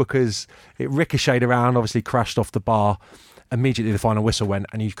incredible because it ricocheted around, obviously crashed off the bar. Immediately the final whistle went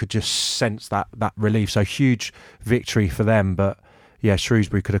and you could just sense that relief. So huge victory for them, but yeah,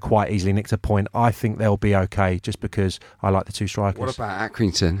 Shrewsbury could have quite easily nicked a point. I think they'll be okay just because I like the two strikers. What about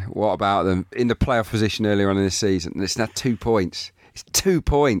Accrington? What about them in the playoff position earlier on in the season? It's now 2 points. It's 2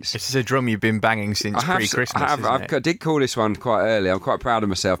 points. This is a drum you've been banging since pre-Christmas, I did call this one quite early. I'm quite proud of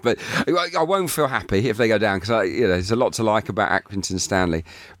myself. But I won't feel happy if they go down because there's a lot to like about Accrington Stanley.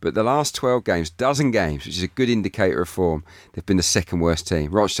 But the last 12 games, dozen games, which is a good indicator of form, they've been the second worst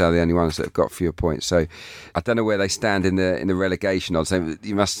team. Rochdale are the only ones that have got fewer points. So I don't know where they stand in the relegation odds.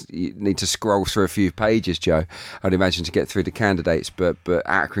 You need to scroll through a few pages, Joe, I'd imagine, to get through the candidates. But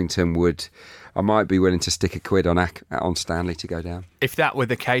Accrington would... I might be willing to stick a quid on Stanley to go down. If that were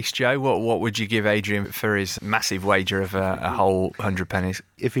the case, Joe, what would you give Adrian for his massive wager of a whole 100 pennies?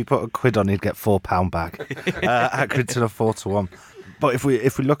 If he put a quid on, he'd get £4 back. Accrington are 4-1. But if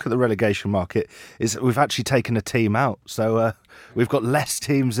we look at the relegation market, we've actually taken a team out. So we've got less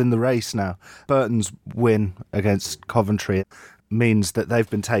teams in the race now. Burton's win against Coventry means that they've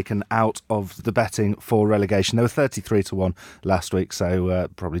been taken out of the betting for relegation. They were 33-1 last week, so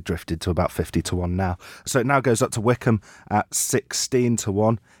probably drifted to about 50-1 now. So it now goes up to Wycombe at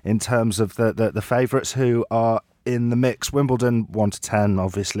 16-1 in terms of the favourites who are in the mix. Wimbledon 1-10,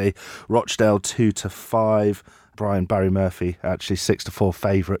 obviously. Rochdale 2-5. Barry Murphy, actually 6-4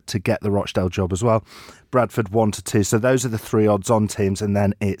 favourite to get the Rochdale job as well. Bradford 1-2. So those are the three odds-on teams, and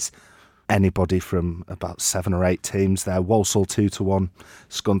then it's anybody from about 7 or 8 teams there. Walsall 2-1,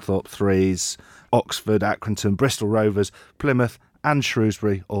 Scunthorpe 3s, Oxford, Accrington, Bristol Rovers, Plymouth and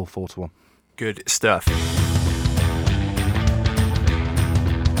Shrewsbury all 4-1. Good stuff.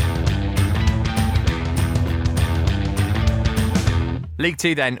 League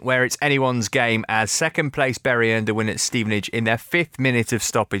Two then, where it's anyone's game as second place Bury earned a win at Stevenage in their 5th minute of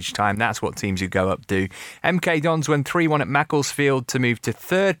stoppage time. That's what teams who go up do. MK Dons won 3-1 at Macclesfield to move to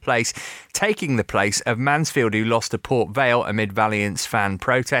 3rd place, taking the place of Mansfield, who lost to Port Vale amid Valiant's fan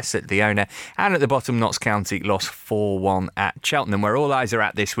protests at the owner. And at the bottom, Notts County lost 4-1 at Cheltenham, where all eyes are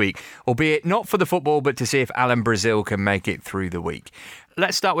at this week, albeit not for the football, but to see if Alan Brazil can make it through the week.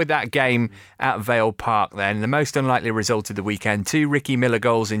 Let's start with that game at Vale Park then. The most unlikely result of the weekend. 2 Ricky Miller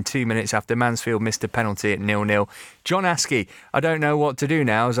goals in 2 minutes after Mansfield missed a penalty at 0-0. John Askey, I don't know what to do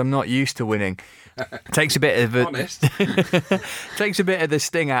now as I'm not used to winning. Takes a bit of takes a bit of the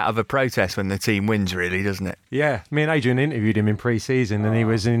sting out of a protest when the team wins, really, doesn't it? Yeah, me and Adrian interviewed him in pre-season and he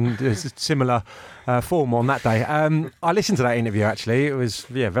was in a similar form on that day. I listened to that interview actually. It was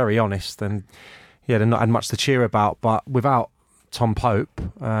very honest and they'd not had much to cheer about, but without Tom Pope,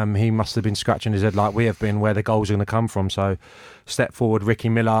 he must have been scratching his head like we have been where the goals are going to come from. So step forward, Ricky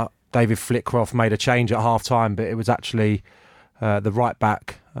Miller, David Flitcroft made a change at half time, but it was actually the right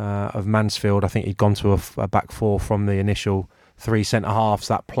back of Mansfield. I think he'd gone to a back four from the initial 3 centre halves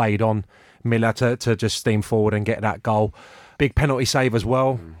that played on Miller to just steam forward and get that goal. Big penalty save as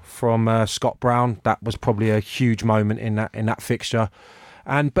well from Scott Brown. That was probably a huge moment in that fixture.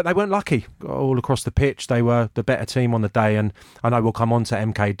 But they weren't lucky all across the pitch. They were the better team on the day, and I know we'll come on to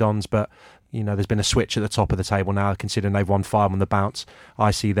MK Dons, but there's been a switch at the top of the table now, considering they've won 5 on the bounce.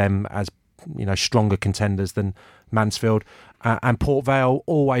 I see them as stronger contenders than Mansfield. And Port Vale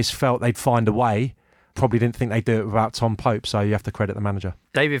always felt they'd find a way. Probably didn't think they'd do it without Tom Pope, so you have to credit the manager.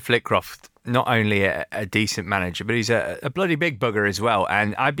 David Flitcroft, not only a decent manager, but he's a bloody big bugger as well.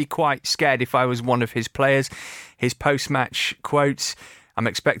 And I'd be quite scared if I was one of his players. His post-match quotes: I'm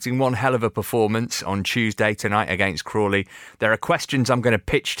expecting one hell of a performance on Tuesday tonight against Crawley. There are questions I'm going to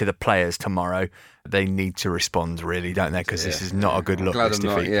pitch to the players tomorrow. They need to respond, really, don't they? Because this is not a good look. Glad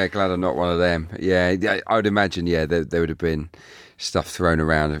I'm not one of them. Yeah, I would imagine, there would have been stuff thrown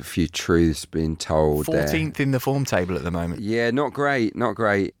around, a few truths being told. 14th in the form table at the moment. Yeah, not great.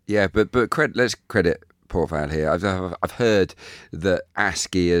 Yeah, but let's credit Port Vale here. I've heard that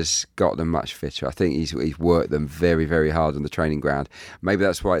Askey has got them much fitter. I think he's worked them very, very hard on the training ground. Maybe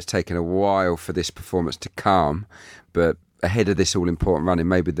that's why it's taken a while for this performance to come, but ahead of this all-important running,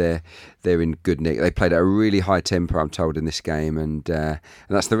 maybe they're in good nick. They played at a really high tempo, I'm told, in this game, and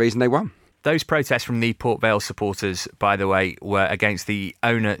that's the reason they won. Those protests from the Port Vale supporters, by the way, were against the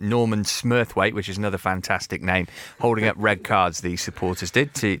owner Norman Smurthwaite, which is another fantastic name, holding up red cards, these supporters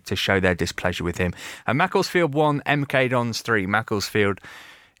did, to show their displeasure with him. And Macclesfield 1, MK Dons 3. Macclesfield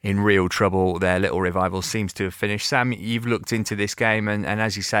in real trouble. Their little revival seems to have finished. Sam, you've looked into this game, and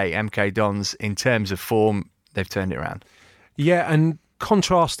as you say, MK Dons, in terms of form, they've turned it around. Yeah, and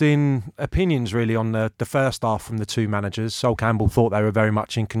contrasting opinions really on the first half from the two managers. Sol Campbell thought they were very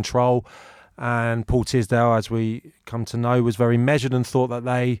much in control, and Paul Tisdale, as we come to know, was very measured and thought that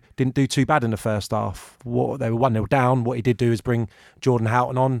they didn't do too bad in the first half. They were 1-0 down. What he did do is bring Jordan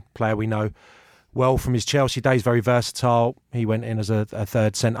Houghton on, player we know well from his Chelsea days, very versatile. He went in as a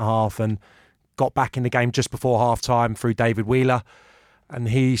third centre-half and got back in the game just before half-time through David Wheeler. And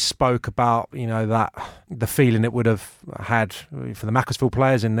he spoke about, that the feeling it would have had for the Macclesfield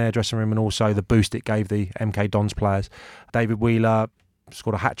players in their dressing room, and also the boost it gave the MK Dons players. David Wheeler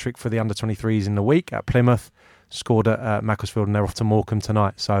scored a hat-trick for the under-23s in the week at Plymouth, scored at Macclesfield, and they're off to Morecambe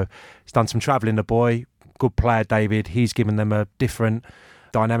tonight. So he's done some travelling, the boy. Good player, David. He's given them a different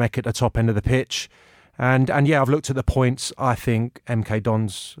dynamic at the top end of the pitch. And I've looked at the points. I think MK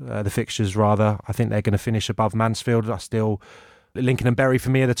Dons, the fixtures rather, I think they're going to finish above Mansfield. Lincoln and Bury, for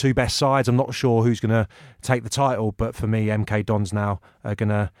me, are the two best sides. I'm not sure who's going to take the title, but for me, MK Dons now are going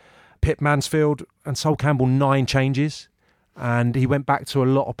to pip Mansfield. And Sol Campbell, 9 changes. And he went back to a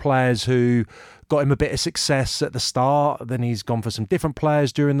lot of players who got him a bit of success at the start. Then he's gone for some different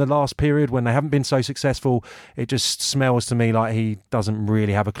players during the last period when they haven't been so successful. It just smells to me like he doesn't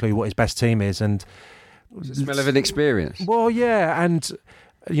really have a clue what his best team is. And the smell of inexperience. Well, yeah, and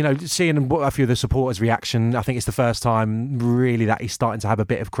seeing a few of the supporters' reaction, I think it's the first time really that he's starting to have a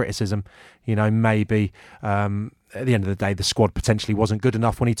bit of criticism. Maybe at the end of the day, the squad potentially wasn't good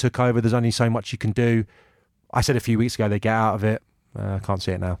enough when he took over. There's only so much you can do. I said a few weeks ago they get out of it. I can't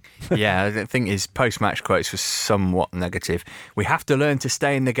see it now. Yeah, I think his post-match quotes were somewhat negative. We have to learn to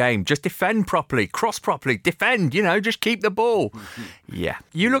stay in the game. Just defend properly, cross properly, defend, just keep the ball. Yeah.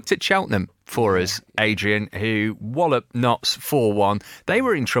 You looked at Cheltenham for us, Adrian, who walloped Notts 4-1. They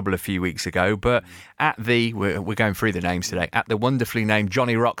were in trouble a few weeks ago, but we're going through the names today, at the wonderfully named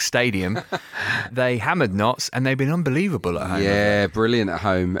Johnny Rock Stadium, they hammered Notts, and they've been unbelievable at home. Yeah, brilliant at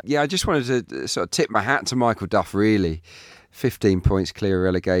home. Yeah, I just wanted to sort of tip my hat to Michael Duff, really. 15 points clear of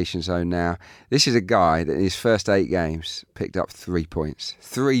relegation zone now. This is a guy that in his first 8 games picked up 3 points.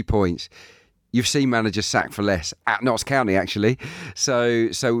 3 points. You've seen managers sacked for less at Notts County, actually. So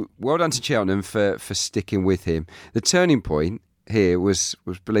well done to Cheltenham for sticking with him. The turning point here was,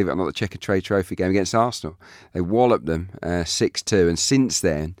 believe it or not, the Checker Trade Trophy game against Arsenal. They walloped them 6-2, and since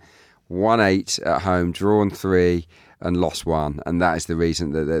then, 1-8 at home, drawn 3 and lost 1, and that is the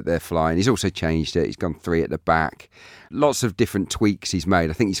reason that they're flying. He's also changed it. He's gone 3 at the back. Lots of different tweaks he's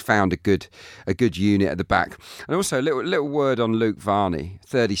made. I think he's found a good unit at the back. And also a little word on Luke Varney,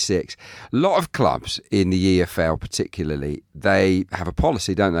 36. A lot of clubs in the EFL particularly, they have a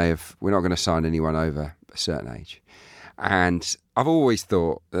policy, don't they, of we're not going to sign anyone over a certain age. And I've always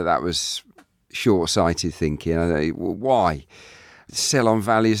thought that was short-sighted thinking. Why? Sell-on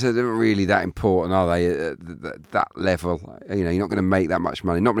values are really that important, are they, at that level? You know, you're not going to make that much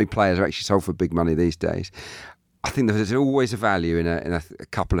money. Not many players are actually sold for big money these days. I think there's always a value in a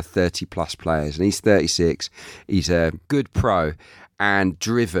couple of 30-plus players, and he's 36. He's a good pro and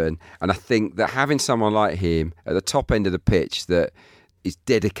driven, and I think that having someone like him at the top end of the pitch that is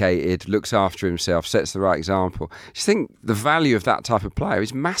dedicated, looks after himself, sets the right example. I just think the value of that type of player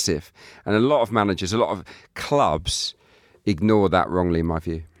is massive, and a lot of managers, a lot of clubs ignore that wrongly, in my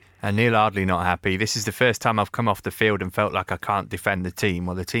view. And Neil Ardley not happy. This is the first time I've come off the field and felt like I can't defend the team.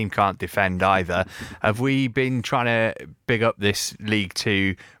 Well, the team can't defend either. Have we been trying to big up this League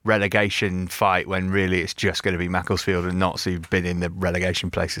Two relegation fight when really it's just going to be Macclesfield and Notts who've been in the relegation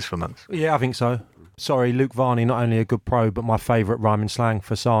places for months? Yeah, I think so. Sorry, Luke Varney, not only a good pro, but my favourite rhyming slang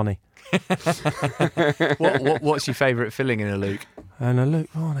for Sarnie. What's your favourite filling in a Luke? And a Luke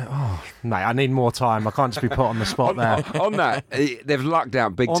Varney. Oh, mate, I need more time. I can't just be put on the spot there. On that, they've lucked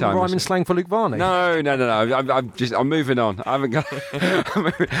out big time. On rhyming slang for Luke Varney? No. I'm moving on. I haven't got.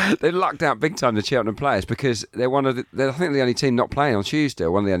 They've lucked out big time, the Cheltenham players, because they're I think they're the only team not playing on Tuesday,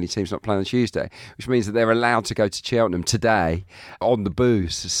 or one of the only teams not playing on Tuesday, which means that they're allowed to go to Cheltenham today on the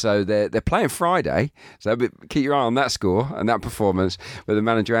booze. So they're playing Friday. So keep your eye on that score and that performance. But the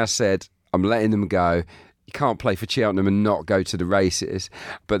manager has said, I'm letting them go. You can't play for Cheltenham and not go to the races,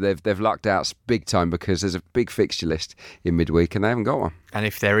 but they've lucked out big time because there's a big fixture list in midweek and they haven't got one. And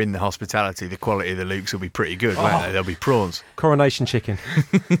if they're in the hospitality, the quality of the Lukes will be pretty good, won't they? There'll be prawns. Coronation chicken.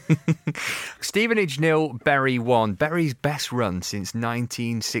 Stevenage 0, Bury 1. Bury's best run since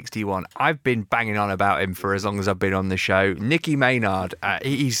 1961. I've been banging on about him for as long as I've been on the show. Nicky Maynard,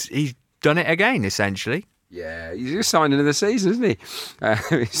 he's done it again, essentially. Yeah, he's a signing of the season, isn't he?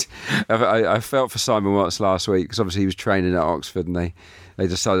 I felt for Simon Watts last week because obviously he was training at Oxford and they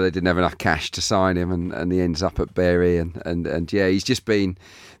decided they didn't have enough cash to sign him and he ends up at Bury and yeah, he's just been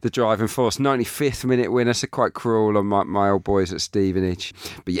the driving force. 95th minute winner, so quite cruel on my old boys at Stevenage.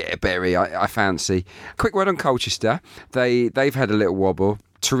 But yeah, Bury, I fancy. Quick word on Colchester. They've had a little wobble.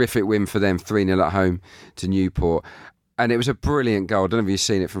 Terrific win for them, 3-0 at home to Newport. And it was a brilliant goal. I don't know if you've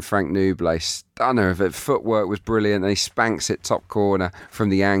seen it from Frank Newblay. Stunner of it. Footwork was brilliant. And he spanks it top corner from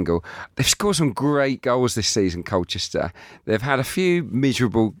the angle. They've scored some great goals this season, Colchester. They've had a few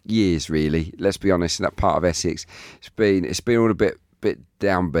miserable years, really. Let's be honest, in that part of Essex. It's been all a bit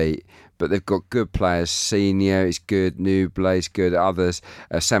downbeat. But they've got good players. Senior is good. Newblay's good. Others.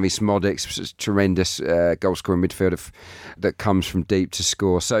 Sammy Smodic's tremendous goal-scoring midfielder that comes from deep to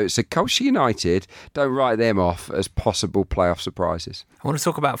score. So Colchester United, don't write them off as possible playoff surprises. I want to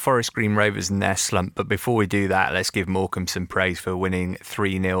talk about Forest Green Rovers and their slump, but before we do that, let's give Morecambe some praise for winning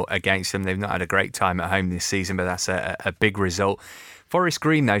 3-0 against them. They've not had a great time at home this season, but that's a big result. Forest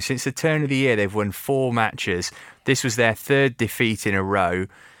Green, though, since the turn of the year, they've won 4 matches. This was their 3rd defeat in a row.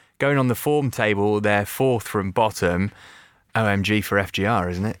 Going on the form table, they're 4th from bottom. OMG for FGR,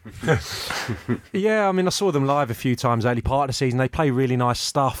 isn't it? Yeah, I mean, I saw them live a few times early part of the season. They play really nice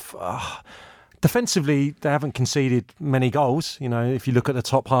stuff. Defensively, they haven't conceded many goals. You know, if you look at the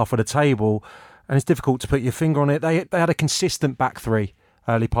top half of the table, and it's difficult to put your finger on it. They had a consistent back three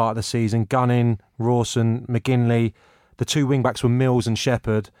early part of the season. Gunning, Rawson, McGinley. The 2 wing-backs were Mills and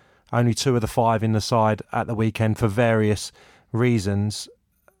Shepherd. Only 2 of the 5 in the side at the weekend for various reasons.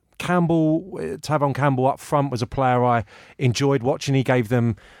 Tavon Campbell up front was a player I enjoyed watching. He gave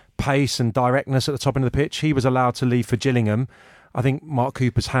them pace and directness at the top end of the pitch. He was allowed to leave for Gillingham. I think Mark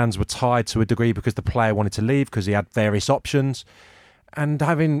Cooper's hands were tied to a degree because the player wanted to leave because he had various options. And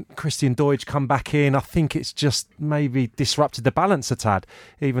having Christian Deutsch come back in, I think it's just maybe disrupted the balance a tad,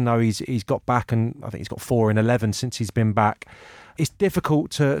 even though he's got back and I think he's got 4 in 11 since he's been back. It's difficult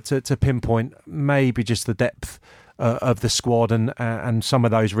to pinpoint maybe just the depth of the squad and some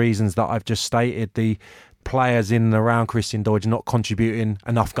of those reasons that I've just stated. The players in and around Christian Doidge not contributing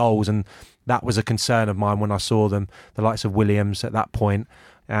enough goals, and that was a concern of mine when I saw them, the likes of Williams at that point,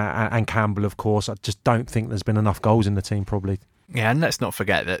 and Campbell, of course. I just don't think there's been enough goals in the team, probably. Yeah, and let's not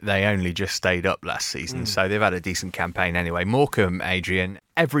forget that they only just stayed up last season, so they've had a decent campaign anyway. Morecambe, Adrian,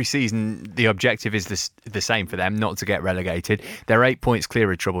 every season the objective is the same for them, not to get relegated. They're 8 points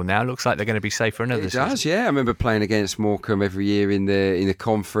clear of trouble now. Looks like they're going to be safe for another season. It does, yeah. I remember playing against Morecambe every year in the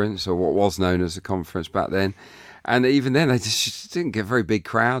conference, or what was known as the conference back then. And even then, they just didn't get very big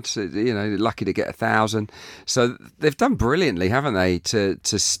crowds. Lucky to get 1,000. So they've done brilliantly, haven't they, to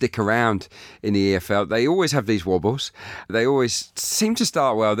stick around in the EFL. They always have these wobbles. They always seem to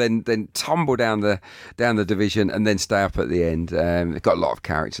start well, then tumble down the division, and then stay up at the end. They've got a lot of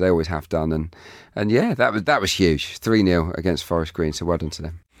character. They always have done, and yeah, that was huge. 3-0 against Forest Green. So well done to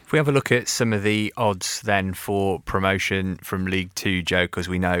them. If we have a look at some of the odds then for promotion from League 2, Joe, because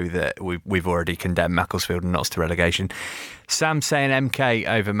we know that we've already condemned Macclesfield and Notts to relegation. Sam's saying MK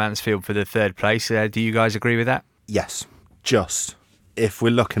over Mansfield for the third place. Do you guys agree with that? Yes, just. If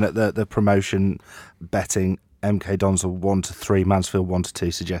we're looking at the promotion betting, MK Dons are 1-3, Mansfield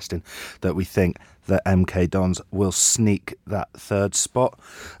 1-2, suggesting that we think that MK Dons will sneak that third spot.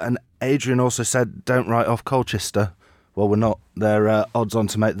 And Adrian also said, don't write off Colchester. Well, we're not. They're odds on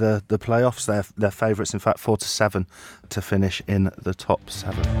to make the playoffs. They're favourites, in fact, 4-7 to finish in the top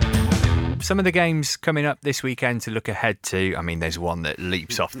 7. Some of the games coming up this weekend to look ahead to. I mean, there's one that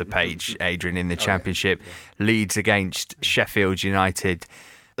leaps off the page, Adrian, in the Championship. Leeds against Sheffield United.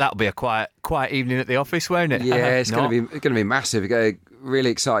 That'll be a quiet evening at the office, won't it? Yeah, it's going to be massive. Really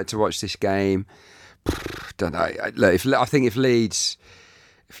excited to watch this game. Don't know. I think if Leeds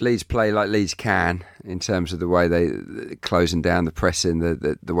play like Leeds can, in terms of the way they closing down the pressing,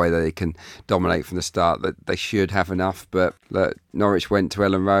 the way they can dominate from the start, that they should have enough. But look, Norwich went to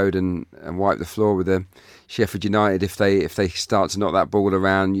Ellen Road and wiped the floor with them. Sheffield United, if they start to knock that ball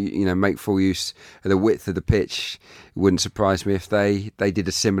around, make full use of the width of the pitch, it wouldn't surprise me if they did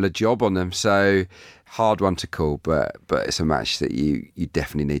a similar job on them. So hard one to call, but it's a match that you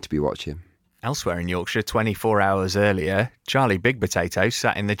definitely need to be watching. Elsewhere in Yorkshire, 24 hours earlier, Charlie Big Potato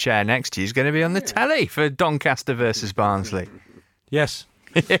sat in the chair next to you. He's going to be on the telly for Doncaster versus Barnsley. Yes.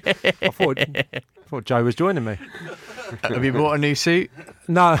 I thought Joe was joining me. Have you bought a new suit?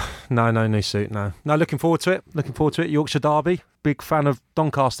 No new suit, no. No, looking forward to it. Yorkshire Derby. Big fan of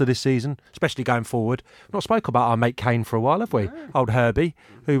Doncaster this season, especially going forward. We've not spoke about our mate Kane for a while, have we? Old Herbie,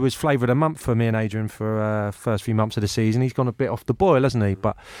 who was flavour of the month for me and Adrian for first few months of the season. He's gone a bit off the boil, hasn't he?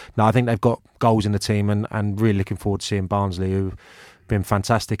 But no, I think they've got goals in the team, and really looking forward to seeing Barnsley, who've been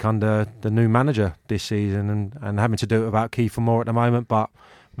fantastic under the new manager this season, and having to do it without Kiefer Moore at the moment, but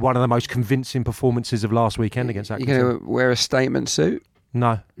one of the most convincing performances of last weekend against Accrington. You going to wear a statement suit?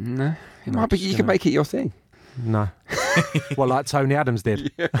 No. It might be. You can make it your thing. No. Well, like Tony Adams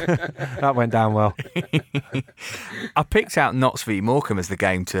did. That went down well. I picked out Notts v Morecambe as the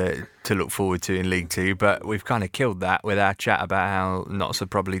game to look forward to in League 2, but we've kind of killed that with our chat about how Notts are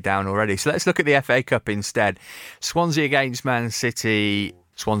probably down already. So let's look at the FA Cup instead. Swansea against Man City.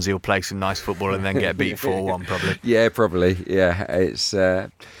 Swansea will play some nice football and then get beat 4-1 probably. Yeah, probably. Yeah, it's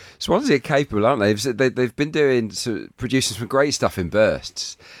Swansea are capable, aren't they? They've been producing some great stuff in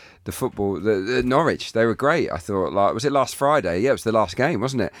bursts. The football, the Norwich, they were great. I thought, was it last Friday? Yeah, it was the last game,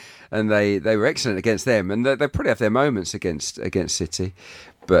 wasn't it? And they were excellent against them, and they probably have their moments against City.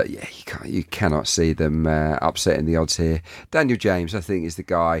 But yeah, you cannot see them upsetting the odds here. Daniel James, I think, is the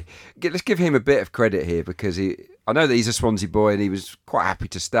guy. Let's give him a bit of credit here, because I know that he's a Swansea boy and he was quite happy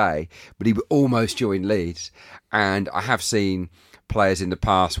to stay, but he almost joined Leeds. And I have seen players in the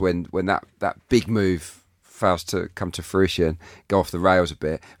past when that big move fails to come to fruition, go off the rails a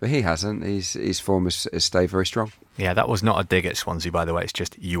bit, but he hasn't. His form has stayed very strong. Yeah, that was not a dig at Swansea, by the way. It's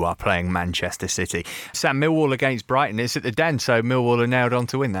just you are playing Manchester City. Sam, Millwall against Brighton. It's at the Den, so Millwall are nailed on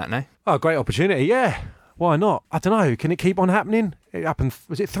to win that now. Oh, great opportunity, yeah. Why not? I don't know. Can it keep on happening? It happened,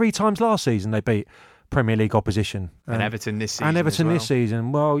 was it 3 times last season they beat Premier League opposition? And Everton this season this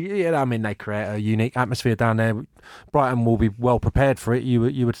season. Well, yeah, I mean, they create a unique atmosphere down there. Brighton will be well prepared for it, you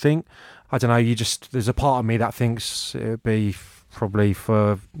would think. I don't know, there's a part of me that thinks it would be probably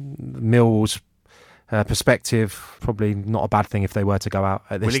for Millwall's perspective, probably not a bad thing if they were to go out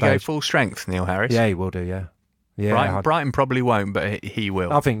at this stage. Will he go full strength, Neil Harris? Yeah, he will do, yeah. Brighton probably won't, but he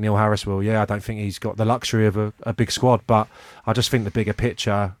will. I think Neil Harris will, yeah. I don't think he's got the luxury of a big squad, but I just think the bigger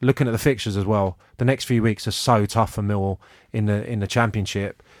picture, looking at the fixtures as well, the next few weeks are so tough for Millwall in the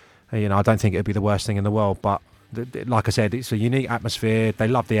Championship. I don't think it would be the worst thing in the world, but like I said, it's a unique atmosphere. They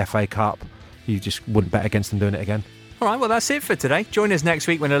love the FA Cup. You just wouldn't bet against them doing it again. All right, well, that's it for today. Join us next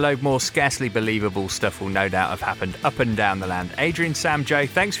week when a load more scarcely believable stuff will no doubt have happened up and down the land. Adrian, Sam, Joe,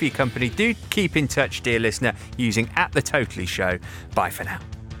 thanks for your company. Do keep in touch, dear listener, using @TheTotallyShow. Bye for now.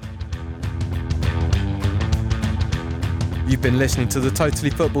 You've been listening to the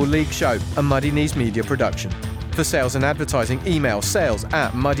Totally Football League Show, a Muddy Knees Media production. For sales and advertising, email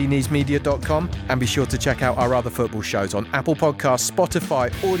sales@muddykneesmedia.com and be sure to check out our other football shows on Apple Podcasts,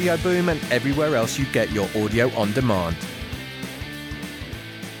 Spotify, Audio Boom and everywhere else you get your audio on demand.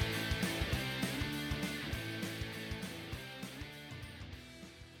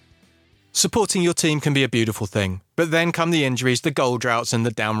 Supporting your team can be a beautiful thing, but then come the injuries, the goal droughts and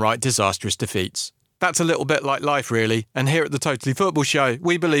the downright disastrous defeats. That's a little bit like life, really, and here at the Totally Football Show,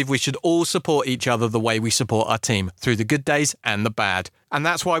 we believe we should all support each other the way we support our team, through the good days and the bad. And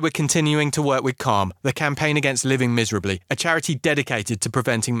that's why we're continuing to work with CALM, the Campaign Against Living Miserably, a charity dedicated to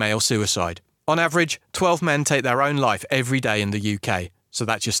preventing male suicide. On average, 12 men take their own life every day in the UK, so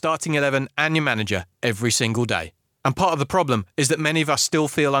that's your starting 11 and your manager every single day. And part of the problem is that many of us still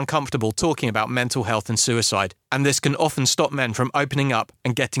feel uncomfortable talking about mental health and suicide, and this can often stop men from opening up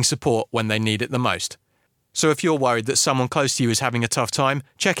and getting support when they need it the most. So if you're worried that someone close to you is having a tough time,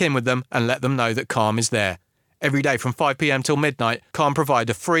 check in with them and let them know that CALM is there. Every day from 5 p.m. till midnight, CALM provide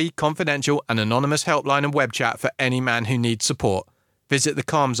a free, confidential and anonymous helpline and web chat for any man who needs support. Visit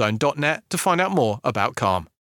thecalmzone.net to find out more about CALM.